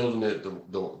 but they're building it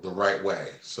the right way.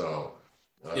 So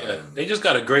they just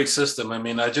got a great system. I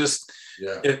mean,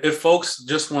 if folks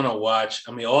just want to watch,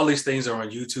 I mean, all these things are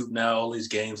on YouTube now, all these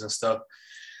games and stuff.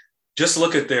 Just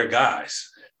look at their guys.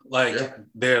 Like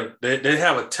they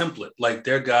have a template. Like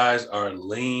their guys are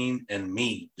lean and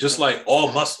mean, just like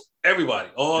all muscle. Everybody,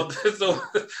 there's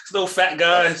no fat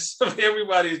guys. I mean,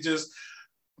 everybody's just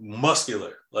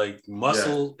muscular, like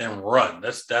muscle and run.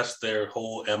 That's their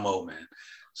whole MO, man.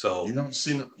 So you don't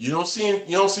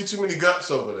see too many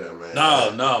guts over there, man.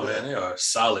 No, man, they are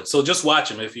solid. So just watch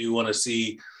them if you want to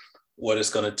see what it's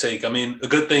going to take. I mean, the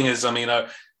good thing is, I mean,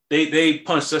 they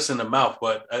punched us in the mouth,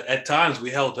 but at times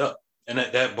we held up. And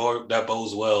that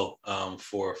bodes well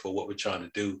for what we're trying to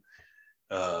do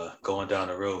going down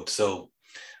the road. So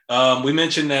we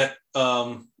mentioned that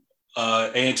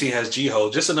A&T has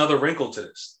G-Ho. Just another wrinkle to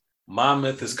this.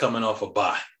 Monmouth is coming off a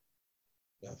bye.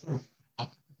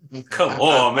 Come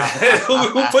on, man.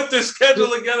 Who put this schedule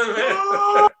together, man?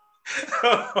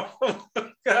 Oh,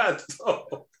 my God.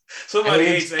 Oh. Somebody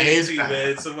hates A&T,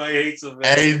 man. Somebody hates them,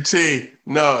 man. A&T.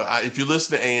 No, if you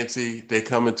listen to A&T, they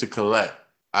coming to collect.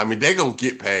 I mean, they going to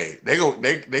get paid.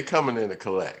 They coming in to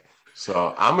collect.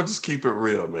 So I'm going to just keep it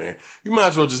real, man. You might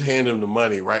as well just hand them the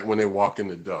money right when they walk in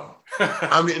the door.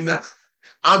 I mean,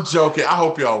 I'm joking. I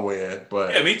hope y'all win.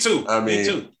 But yeah, me too. Me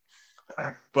too.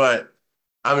 But,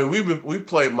 I mean, we've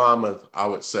played Monmouth, I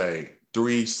would say,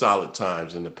 3 solid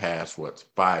times in the past,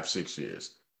 5-6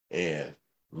 years. And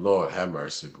Lord have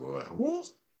mercy, boy.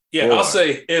 Yeah, boy. I'll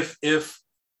say if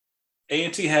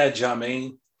A&T had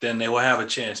Jermaine, then they will have a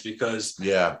chance because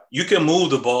you can move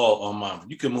the ball on Monmouth.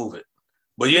 You can move it.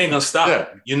 But you ain't going to stop it.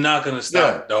 You're not going to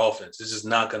stop the offense. It's just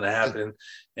not going to happen.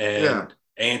 And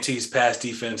A&T's pass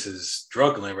defense is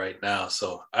struggling right now.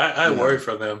 So I worry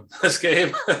for them this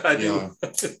game. I do.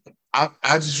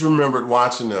 I just remembered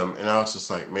watching them, and I was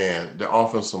just like, man, the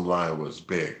offensive line was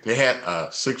big. They had a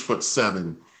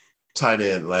 6'7" tight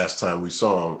end last time we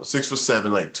saw him. 6'7",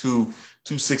 like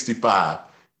 265.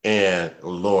 And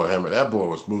Lord Hammer, that boy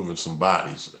was moving some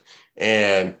bodies.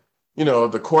 And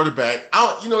the quarterback,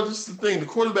 this is the thing. The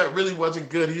quarterback really wasn't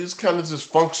good. He was kind of just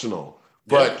functional,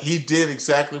 but he did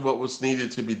exactly what was needed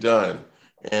to be done.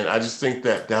 And I just think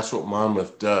that's what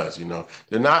Monmouth does.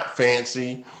 They're not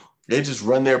fancy. They just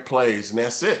run their plays and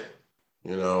that's it.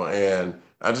 And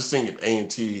I just think if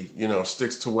A&T,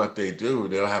 sticks to what they do,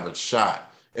 they'll have a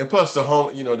shot. And plus the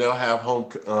home, they'll have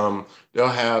home,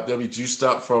 they'll be juiced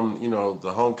up from,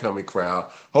 the homecoming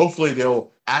crowd. Hopefully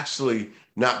they'll actually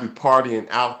not be partying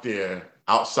out there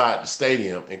outside the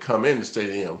stadium and come in the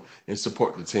stadium and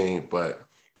support the team. But,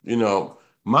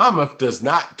 Monmouth does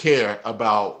not care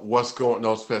about what's going on,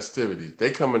 those festivities.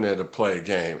 They come in there to play a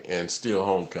game and steal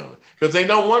homecoming because they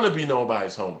don't want to be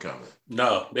nobody's homecoming.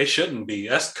 No, they shouldn't be.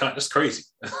 That's crazy.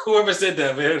 Whoever said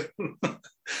that, man.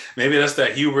 Maybe that's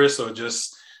that hubris or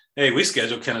just, hey, we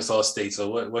scheduled Kennesaw State, so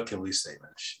what can we say,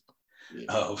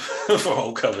 man? For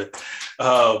homecoming.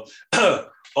 On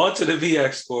to the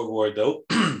MEAC scoreboard, though.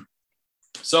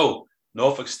 So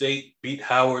Norfolk State beat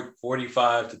Howard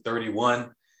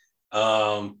 45-31.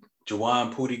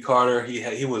 Jawan Pooty Carter,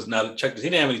 he was not checked. He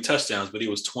didn't have any touchdowns, but he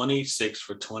was 26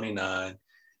 for 29,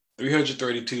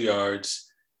 332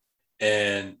 yards.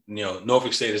 And,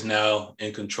 Norfolk State is now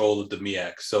in control of the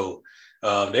MEAC. So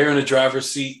they're in the driver's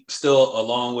seat, still a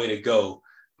long way to go.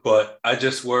 But I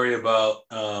just worry about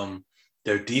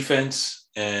their defense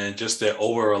and just their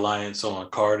over-reliance on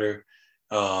Carter.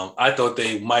 I thought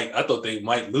they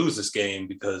might lose this game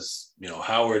because,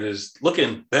 Howard is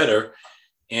looking better.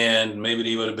 And maybe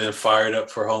they would have been fired up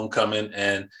for homecoming.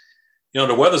 And,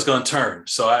 the weather's going to turn.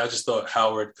 So I just thought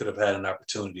Howard could have had an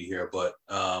opportunity here. But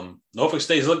Norfolk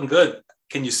State is looking good.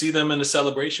 Can you see them in the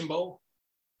Celebration Bowl?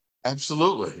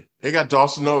 Absolutely. They got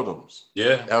Dawson Odoms.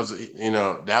 Yeah. I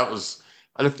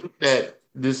think that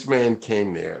this man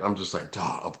came there. I'm just like,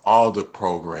 dog, of all the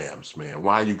programs, man,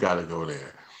 why you got to go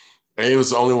there? And it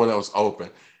was the only one that was open.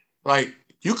 Like,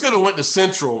 you could have went to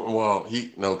Central. Well,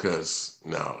 because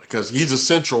he's a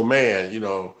Central man,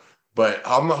 but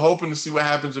I'm hoping to see what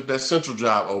happens if that Central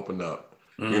job opened up,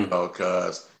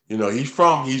 because, he's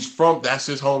from, that's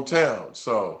his hometown.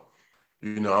 So,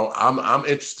 I'm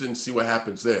interested in see what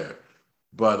happens there.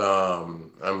 But,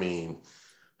 man,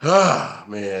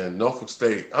 Norfolk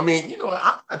State. I'm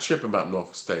not tripping about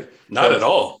Norfolk State. Not at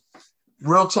all.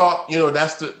 Real talk,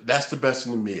 that's the best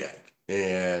in the MEAC.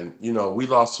 And, we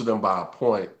lost to them by a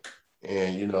point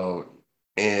and,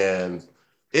 and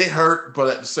it hurt.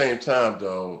 But at the same time,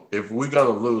 though, if we're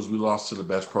going to lose, we lost to the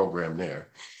best program there.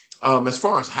 As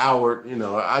far as Howard,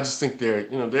 I just think they're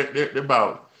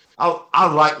about,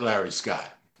 I like Larry Scott.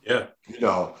 Yeah.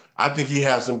 I think he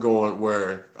has them going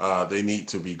where they need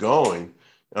to be going.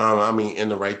 In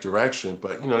the right direction,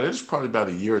 but they're just probably about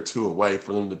a year or two away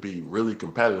for them to be really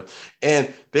competitive.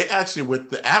 And they actually, with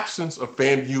the absence of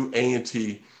FAMU,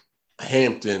 A&T,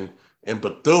 Hampton, and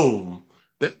Bethune,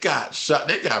 they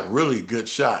got really good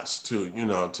shots to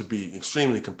be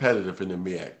extremely competitive in the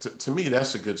MEAC. To me,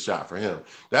 that's a good shot for him.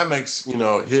 That makes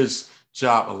his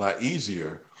job a lot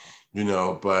easier.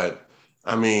 But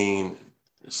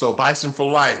so Bison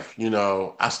for life,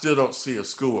 I still don't see a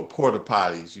school of porta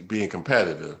potties being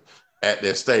competitive at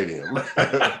their stadium.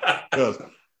 Because,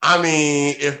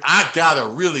 if I got to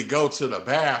really go to the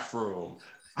bathroom,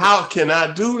 how can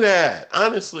I do that?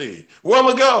 Honestly, where am I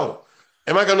going to go?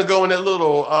 Am I going to go in that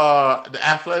little, the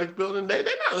athletic building? They're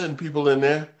not letting people in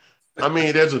there.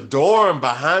 There's a door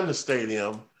behind the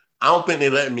stadium. I don't think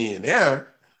they let me in there.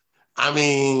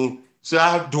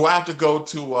 do I have to go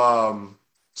to what,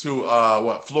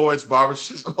 Floyd's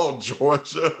Barbershop on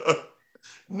Georgia?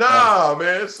 Nah,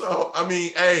 man. So I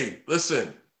mean, hey,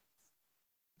 listen,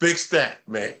 fix that,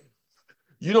 man.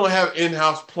 You don't have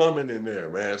in-house plumbing in there,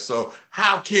 man. So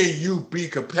how can you be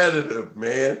competitive,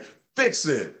 man? Fix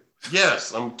it.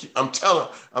 Yes, I'm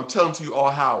telling to you all,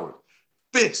 Howard,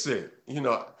 fix it. You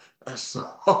know,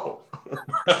 so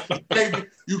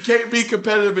you can't be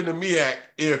competitive in the MEAC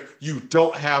if you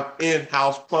don't have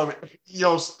in-house plumbing in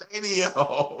your stadium.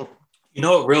 You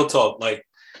know what? Real talk, like,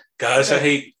 guys, I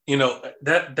hate, you know,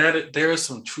 that there is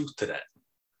some truth to that,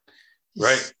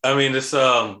 right? I mean, it's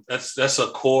that's a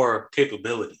core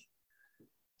capability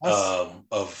of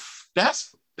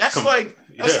that's like,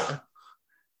 yeah.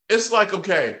 It's like,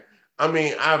 okay. I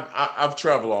mean, I've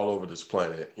traveled all over this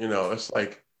planet. You know, it's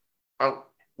like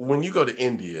when you go to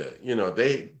India, you know,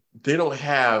 they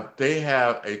have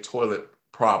a toilet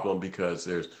problem because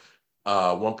there's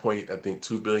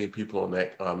 1.2 billion people on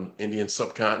that Indian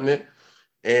subcontinent,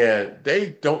 and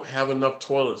they don't have enough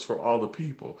toilets for all the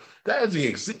people. That is the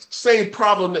exact same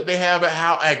problem that they have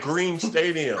at Green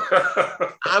Stadium.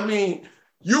 I mean,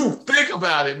 you think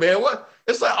about it, man. What?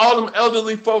 It's like all them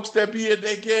elderly folks that be at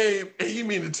that game, and you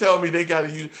mean to tell me they got to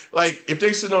use, like, if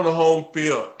they sit on the home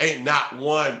field, ain't not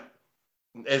one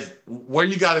where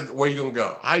you gonna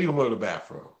go? How you gonna go to the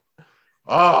bathroom?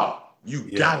 Oh, you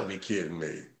gotta be kidding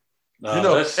me. No, you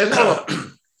know,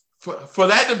 for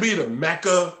that to be the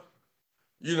Mecca,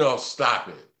 you know, stop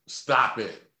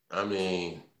it. I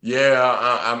mean,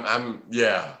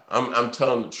 I'm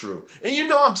telling the truth, and you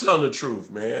know I'm telling the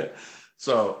truth, man.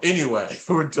 So anyway,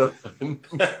 we're done.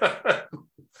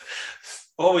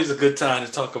 Always a good time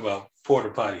to talk about porta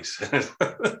potties.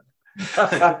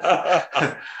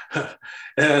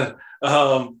 And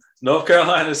North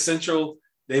Carolina Central,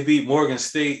 they beat Morgan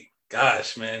State.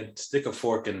 Gosh, man, stick a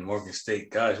fork in Morgan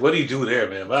State. Gosh, what do you do there,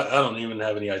 man? I don't even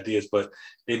have any ideas, but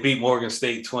they beat Morgan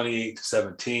State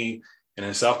 28-17. And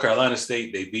in South Carolina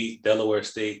State, they beat Delaware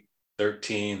State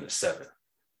 13-7.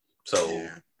 So,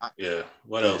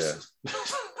 what else?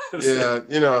 Yeah,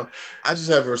 you know, I just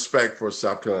have respect for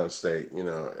South Carolina State. You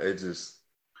know, it just,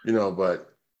 you know, but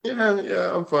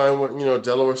yeah, I'm fine with, you know,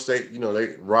 Delaware State. You know,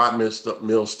 Rod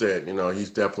Milstead. You know,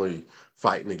 he's definitely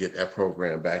fighting to get that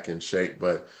program back in shape.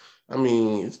 But I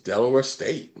mean, it's Delaware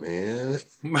State, man.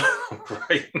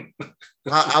 Right.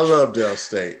 I love Del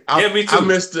State. Me too.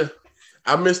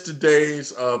 I missed the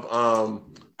days of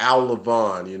Al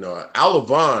Levon. You know, Al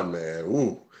Levon, man.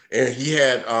 Ooh. And he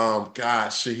had,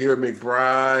 Shahir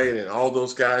McBride and all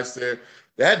those guys there.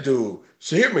 That dude,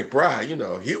 Shahir McBride, you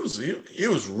know, he was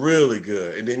really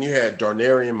good. And then you had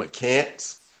Darnarian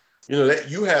McCants. You know,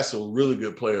 that you had some really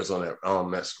good players on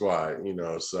that squad. You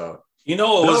know, so you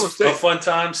know, it was a fun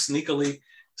time sneakily.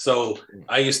 So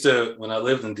I used to, when I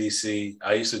lived in DC,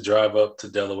 I used to drive up to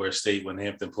Delaware State when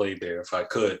Hampton played there if I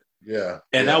could. Yeah.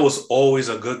 And that was always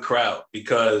a good crowd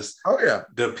because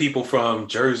the people from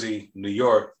Jersey, New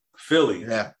York, Philly,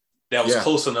 that was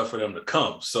close enough for them to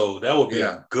come. So that would be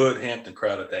a good Hampton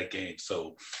crowd at that game.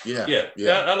 So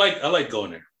I like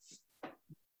going there.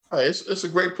 It's a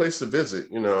great place to visit.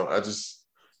 You know, I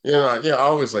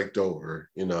always like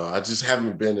Dover. You know, I just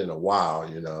haven't been in a while,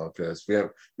 you know, because we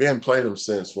haven't played them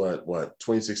since what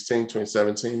 2016,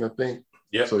 2017, I think.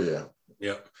 Yeah. So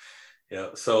Yeah.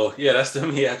 So that's the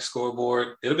MEAC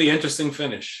scoreboard. It'll be interesting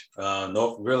finish.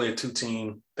 Really a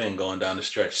 2-team thing going down the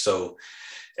stretch. So,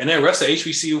 and then rest of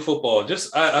HBCU football.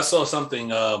 I saw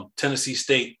something. Tennessee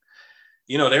State,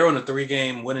 you know, they're on a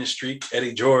 3-game winning streak.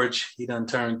 Eddie George, he done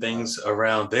turned things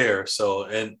around there. So,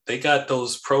 and they got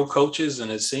those pro coaches, and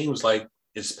it seems like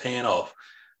it's paying off.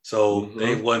 So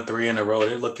they've won 3 in a row.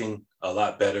 They're looking a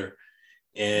lot better.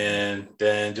 And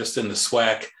then just in the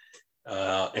SWAC.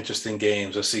 Interesting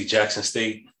games. Let's see, Jackson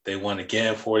State, they won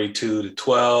again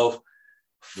 42-12.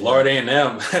 Florida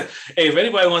A&M. Hey, if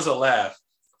anybody wants to laugh,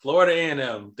 Florida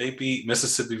A&M, they beat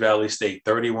Mississippi Valley State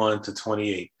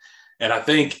 31-28. And I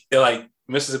think like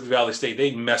Mississippi Valley State,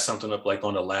 they messed something up like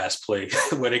on the last play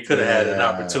where they could have had an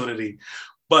opportunity.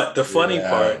 But the funny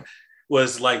part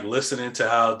was like listening to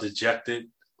how dejected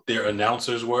their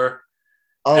announcers were.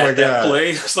 Oh my God. That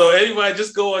play. So anybody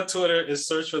just go on Twitter and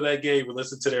search for that game and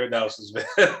listen to their announcers, man.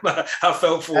 I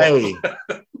felt for them.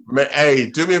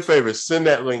 Hey, do me a favor, send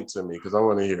that link to me because I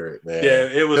want to hear it, man. Yeah,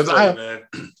 it was funny, man.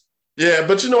 Yeah,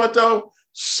 but you know what though?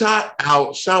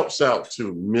 Shouts out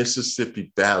to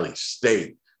Mississippi Valley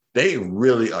State. They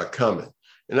really are coming.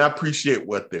 And I appreciate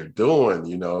what they're doing,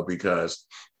 you know, because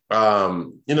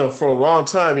you know, for a long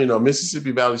time, you know,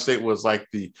 Mississippi Valley State was like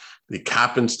the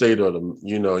Coppin State or the,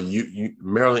 you know,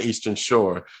 Maryland Eastern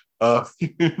Shore of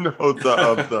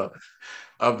the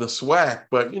SWAC,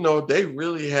 but they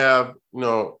really have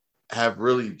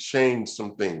really changed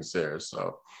some things there.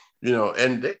 So,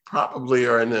 and they probably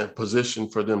are in a position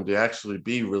for them to actually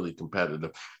be really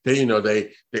competitive. They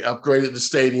upgraded the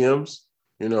stadiums.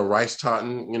 Rice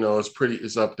Taunton,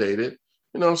 is updated.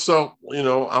 So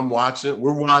we're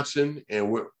watching,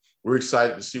 and we're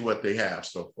excited to see what they have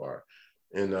so far.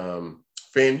 And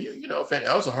FAMU,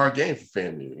 that was a hard game for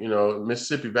FAMU.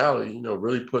 Mississippi Valley,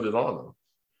 really put it on them.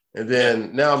 And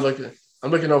then now I'm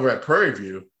looking over at Prairie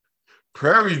View.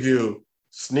 Prairie View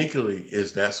sneakily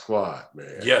is that squad,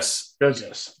 man. Yes.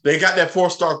 Because they got that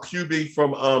 4-star QB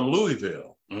from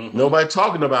Louisville. Mm-hmm. Nobody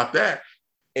talking about that.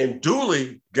 And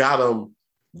Dooley got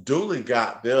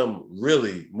them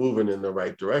really moving in the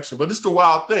right direction. But it's the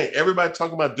wild thing. Everybody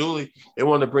talking about Dooley. They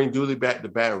want to bring Dooley back to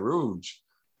Baton Rouge.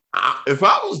 If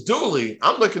I was Dooley,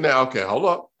 I'm looking at, okay, hold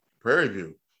up. Prairie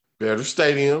View, better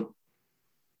stadium,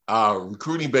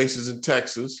 recruiting bases in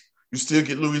Texas. You still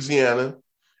get Louisiana,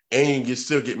 and you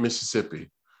still get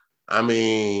Mississippi. I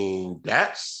mean,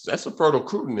 that's a fertile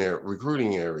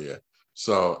recruiting area.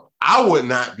 So I would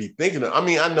not be thinking of. I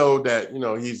mean, I know that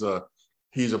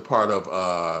he's a part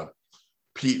of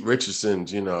Pete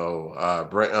Richardson's. He's a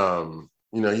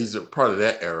part of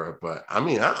that era. But I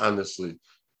mean, I honestly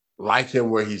like him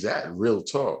where he's at, real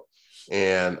talk.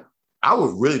 And I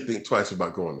would really think twice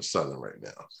about going to Southern right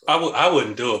now. So. I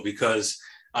wouldn't do it because,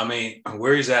 I mean,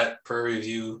 where he's at, Prairie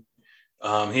View,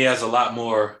 he has a lot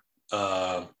more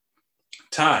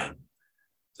time,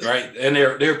 right? And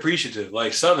they're appreciative.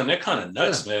 Like Southern, they're kind of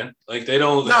nuts, man. Like they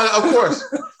don't. No, of course.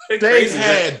 they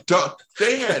had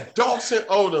Dawson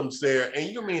Odoms there,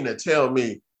 and you mean to tell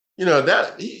me,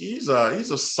 that he's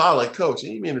a solid coach,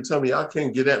 and you mean to tell me I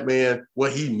can't get that man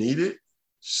what he needed?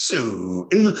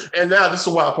 Shoot. And now this is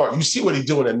the wild part. You see what he's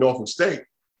doing at Norfolk State.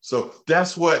 So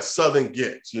that's what Southern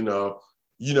gets, you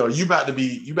about to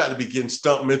be getting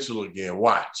Stump Mitchell again.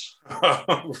 Watch.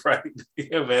 Right.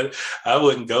 Yeah, man. I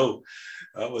wouldn't go.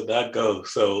 I would not go.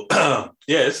 So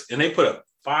yes, and they put up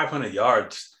 500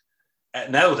 yards.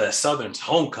 And that was at Southern's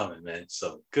homecoming, man.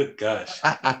 So good gosh.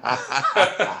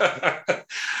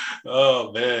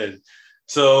 Oh man.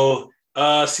 So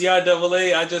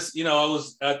CIAA, I just, I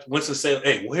was at Winston-Salem.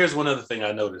 Hey, well, here's one other thing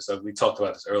I noticed. We talked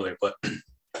about this earlier, but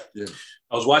yeah.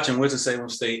 I was watching Winston-Salem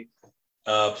State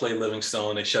play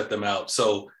Livingstone. They shut them out.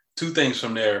 So two things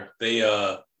from there. They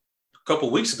a couple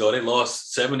of weeks ago, they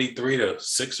lost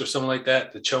 73-6 or something like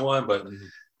that to Chowan, but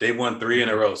they won 3 in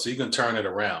a row. So you can turn it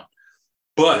around.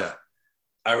 But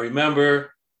I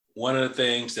remember one of the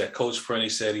things that Coach Prunty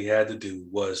said he had to do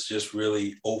was just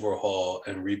really overhaul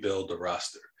and rebuild the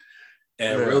roster.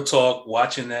 And real talk,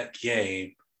 watching that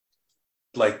game,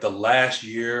 like the last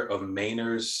year of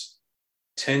Maynard's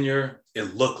tenure,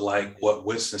 it looked like what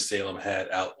Winston-Salem had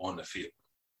out on the field.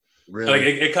 Really? Like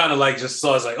it kind of like just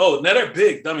saw it's like, oh, now they're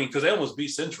big. I mean, because they almost beat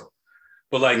Central.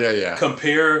 But like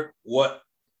compare what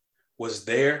was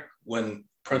there when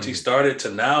Prunty started to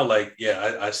now, like,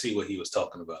 I see what he was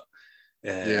talking about.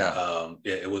 And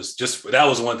it was just, that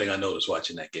was one thing I noticed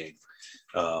watching that game.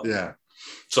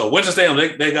 So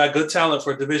Winston-Salem, they got good talent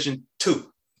for Division II,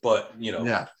 but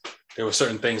there were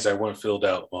certain things that weren't filled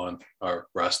out on our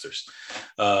rosters.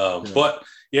 But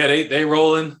they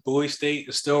rolling. Bowie State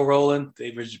is still rolling.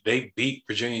 They beat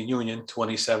Virginia Union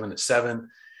 27-7,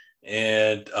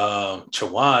 and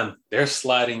Chowan, they're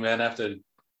sliding, man. After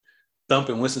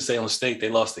thumping Winston-Salem State, they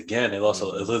lost again. They lost to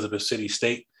Elizabeth City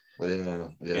State.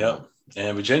 Yep.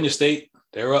 And Virginia State,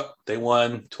 they're up. They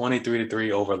won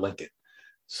 23-3 over Lincoln.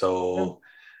 So,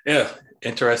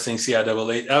 interesting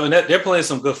CIAA. I mean, they're playing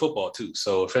some good football too.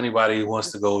 So if anybody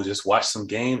wants to go just watch some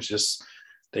games,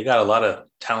 they got a lot of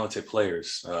talented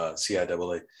players,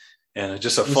 CIAA, and it's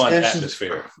just a fun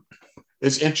atmosphere.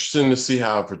 It's interesting to see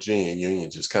how Virginia Union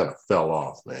just kind of fell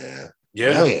off, man.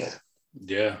 Yeah.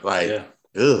 That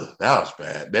was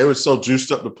bad. They were so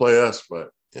juiced up to play us, but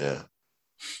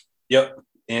Yep.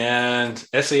 And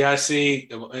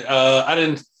SIAC, I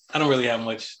don't really have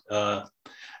much.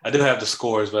 I do have the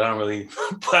scores, but I don't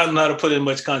know how to put in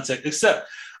much context, except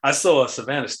I saw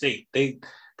Savannah State. They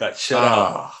got shut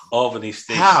out. Albany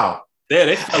State. How?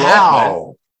 They fell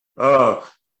off, man.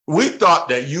 We thought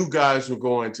that you guys were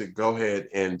going to go ahead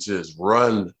and just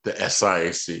run the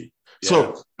SIAC. Yeah.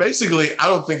 So basically, I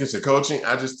don't think it's a coaching.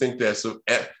 I just think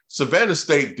that Savannah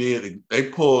State they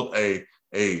pulled a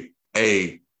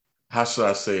how should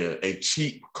I say it, a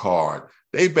cheat card.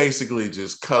 They basically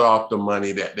just cut off the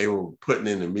money that they were putting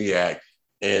in the MEAC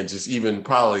and just even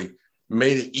probably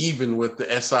made it even with the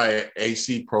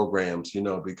SIAC programs,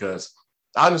 because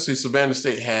honestly, Savannah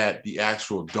State had the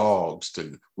actual dogs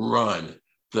to run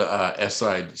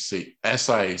SIAC,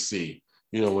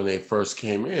 when they first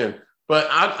came in. But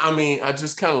I mean, I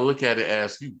just kind of look at it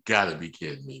as, you got to be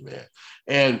kidding me, man.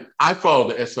 And I follow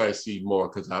the SIAC more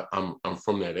because I'm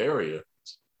from that area.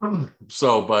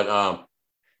 So, but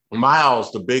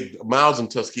Miles and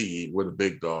Tuskegee were the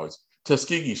big dogs.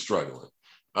 Tuskegee struggling.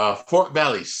 Fort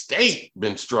Valley State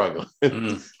been struggling.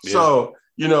 Yeah. So,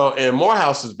 and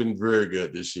Morehouse has been very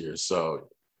good this year. So,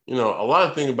 a lot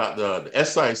of things about the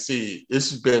SIC,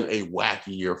 this has been a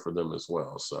wacky year for them as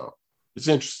well. So it's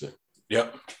interesting.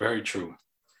 Yep, very true.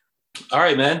 All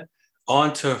right, man.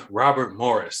 On to Robert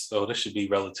Morris. So this should be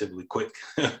relatively quick.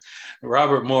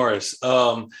 Robert Morris.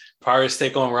 Pirates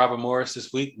take on Robert Morris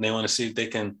this week, and they want to see if they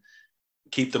can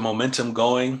keep the momentum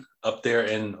going up there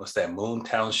in, Moon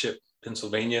Township,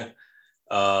 Pennsylvania.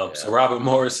 So Robert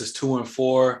Morris is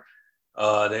 2-4.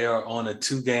 They are on a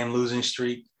 2-game losing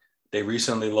streak. They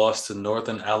recently lost to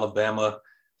Northern Alabama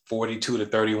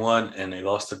 42-31, and they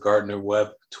lost to Gardner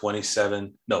Webb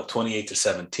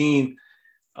 28-17.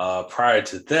 Prior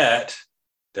to that,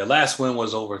 their last win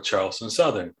was over Charleston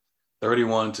Southern,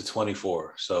 31-24.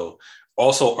 So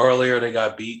also earlier, they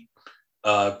got beat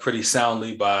pretty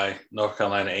soundly by North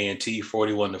Carolina A&T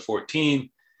 41-14,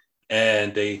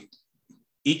 and they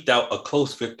eked out a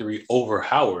close victory over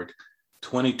Howard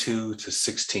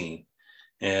 22-16.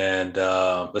 And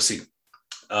let's see,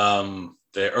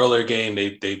 the earlier game,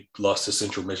 they lost to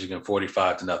Central Michigan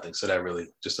 45-0. So that really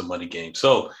just a money game.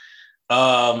 So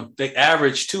they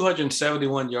average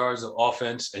 271 yards of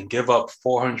offense and give up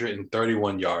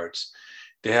 431 yards.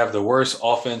 They have the worst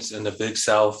offense in the Big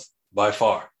South by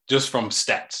far, just from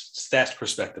stats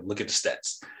perspective. Look at the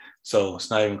stats. So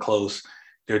it's not even close.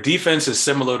 Their defense is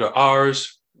similar to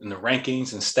ours in the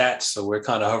rankings and stats. So we're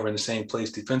kind of hovering the same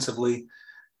place defensively.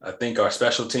 I think our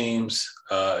special teams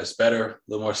is better, a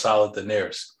little more solid than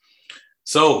theirs.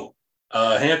 So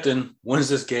Hampton wins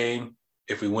this game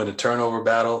if we win a turnover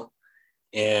battle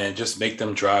and just make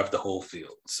them drive the whole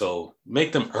field. So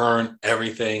make them earn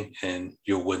everything and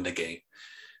you'll win the game.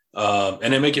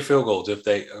 And then make your field goals if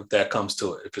that comes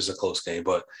to it, if it's a close game.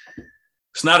 But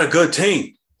it's not a good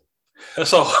team.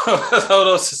 That's all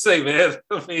else to say, man.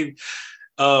 I mean,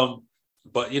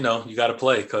 but, you got to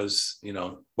play because,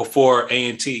 before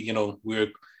A&T,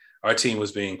 our team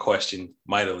was being questioned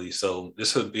mightily. So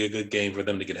this would be a good game for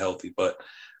them to get healthy. But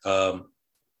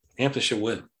Hampton should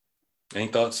win. Any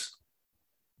thoughts?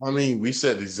 I mean, we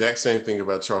said the exact same thing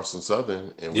about Charleston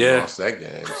Southern, and we lost that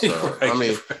game. So, right. I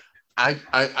mean,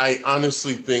 I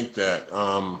honestly think that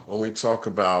when we talk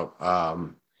about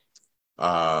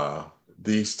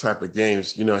these type of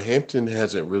games, Hampton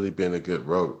hasn't really been a good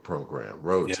road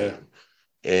team.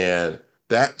 And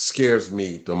that scares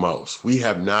me the most. We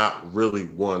have not really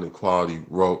won a quality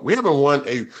road. We haven't won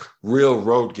a real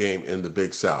road game in the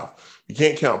Big South. You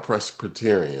can't count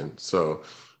Presbyterian. So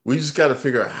we just got to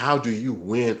figure out, how do you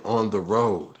win on the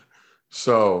road?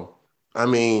 So, I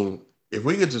mean, if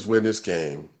we could just win this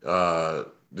game,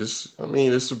 this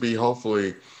would be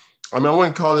hopefully, I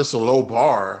wouldn't call this a low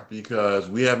bar because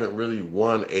we haven't really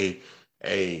won a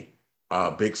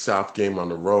Big South game on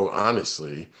the road,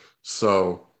 honestly.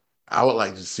 So I would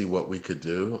like to see what we could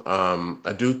do.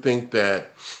 I do think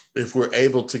that if we're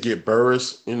able to get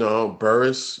Burris,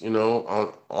 on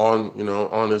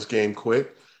this game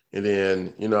quick, and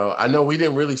then, I know we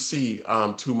didn't really see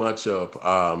too much of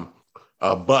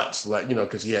Butts,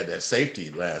 because he had that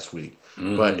safety last week.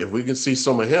 Mm-hmm. But if we can see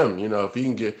some of him, if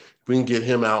we can get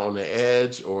him out on the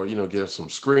edge, or get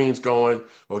some screens going,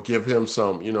 or give him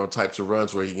some types of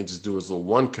runs where he can just do his little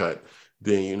one cut,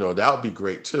 then that would be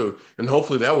great too. And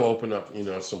hopefully that will open up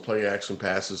some play action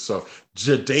passes. So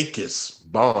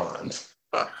Jadakiss Bonds.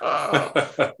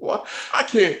 Well, I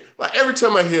can't, every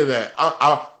time I hear that,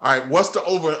 all right, what's the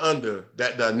over and under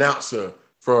that the announcer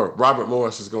for Robert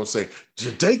Morris is going to say?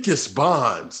 Jadakiss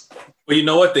Bonds. Well, you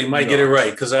know what? They might get it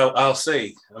right, because I'll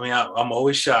say, I'm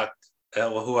always shocked at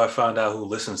who I found out who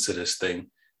listens to this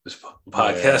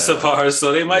podcast of ours.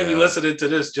 So they might be listening to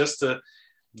this just to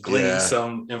glean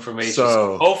some information.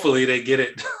 So hopefully they get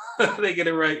it. They get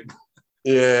it right.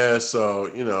 Yeah. So,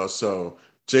 so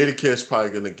Jadakiss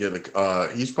probably going to get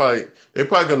they're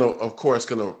probably going to, of course,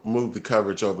 going to move the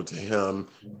coverage over to him,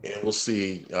 and we'll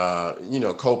see,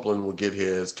 Copeland will get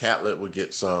his, Catlett will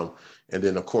get some. And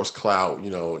then, of course, Cloud,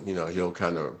 he'll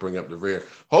kind of bring up the rear.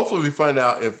 Hopefully we find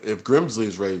out if Grimsley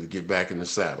is ready to get back in the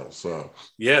saddle. So,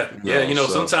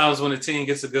 sometimes when a team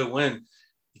gets a good win,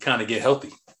 you kind of get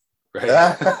healthy, right?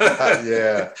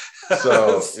 Yeah.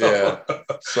 So,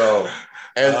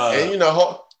 and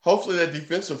hopefully that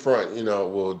defensive front,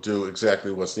 will do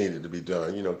exactly what's needed to be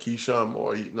done. Keyshawn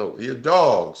Moore, he's a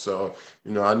dog. So,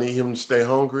 I need him to stay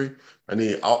hungry. I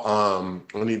need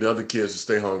the other kids to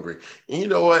stay hungry. And you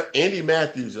know what? Andy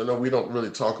Matthews, I know we don't really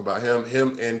talk about him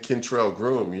and Kentrell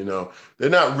Groom, they're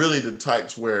not really the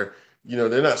types where,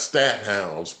 they're not stat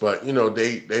hounds, but,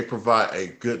 they provide a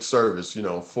good service,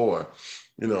 for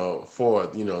the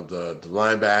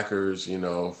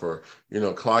linebackers, for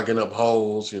clogging up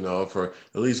holes, for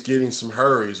at least getting some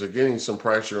hurries or getting some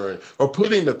pressure or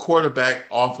putting the quarterback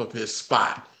off of his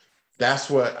spot. That's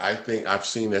what I think I've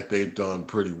seen that they've done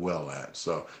pretty well at.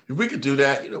 So if we could do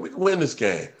that, we can win this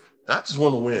game. I just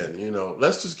want to win.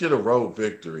 Let's just get a road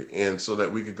victory, and so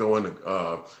that we could go into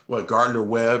Gardner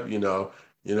Webb, and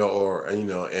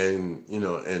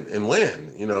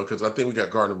win, because I think we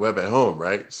got Gardner Webb at home,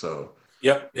 right? So.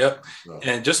 Yep.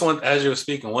 And just as you were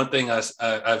speaking, one thing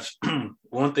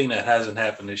one thing that hasn't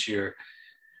happened this year,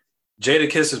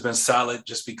 Jadakiss has been solid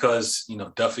just because,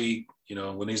 Duffy,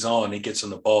 when he's on, he gets in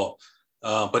the ball.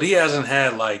 But he hasn't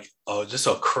had just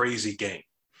a crazy game,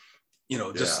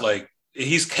 just like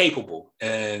he's capable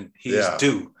and he's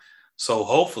due. So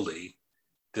hopefully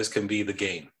this can be the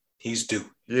game. He's due.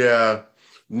 Yeah.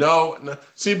 No.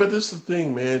 See, but this is the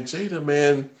thing, man. Jada,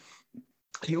 man,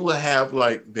 he will have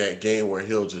that game where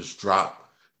he'll just drop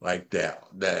like that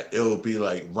it'll be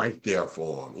right there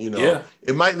for him. Yeah.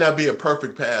 It might not be a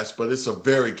perfect pass, but it's a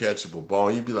very catchable ball.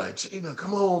 And you'd be like, Jada,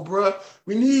 come on, bro.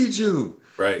 We need you.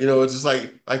 Right. It's just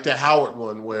like that Howard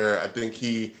one where I think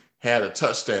he had a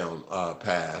touchdown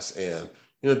pass and,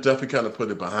 Duffy kind of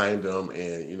put it behind him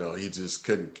and, he just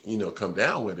couldn't, come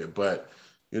down with it. But,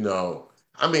 we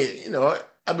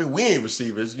ain't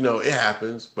receivers, it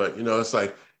happens, but, it's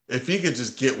like, if he could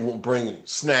just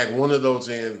snag one of those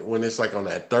in when it's on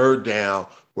that third down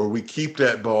where we keep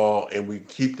that ball and we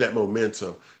keep that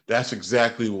momentum, that's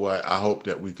exactly what I hope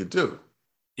that we could do.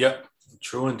 Yep,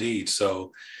 true indeed.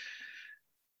 So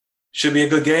should be a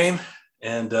good game,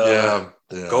 and go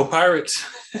Pirates.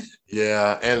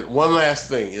 Yeah, and one last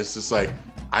thing, it's just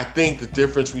I think the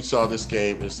difference we saw this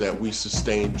game is that we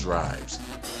sustained drives.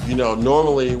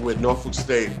 Normally with Norfolk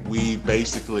State, we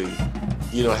basically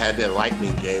had that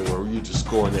lightning game where you just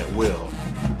scoring at will.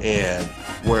 And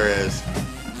whereas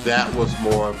that was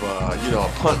more of a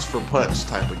punch for punch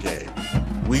type of game.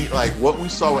 We what we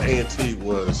saw with A&T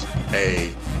was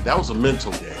a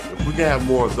mental game. If we can have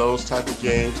more of those type of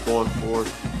games going forward,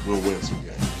 we'll win some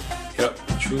games. Yep,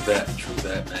 true that,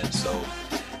 man. So,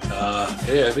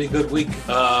 it'll be a good week,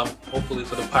 hopefully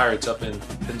for the Pirates up in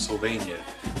Pennsylvania.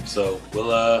 So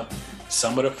we'll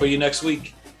sum it up for you next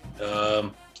week.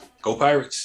 Go Pirates.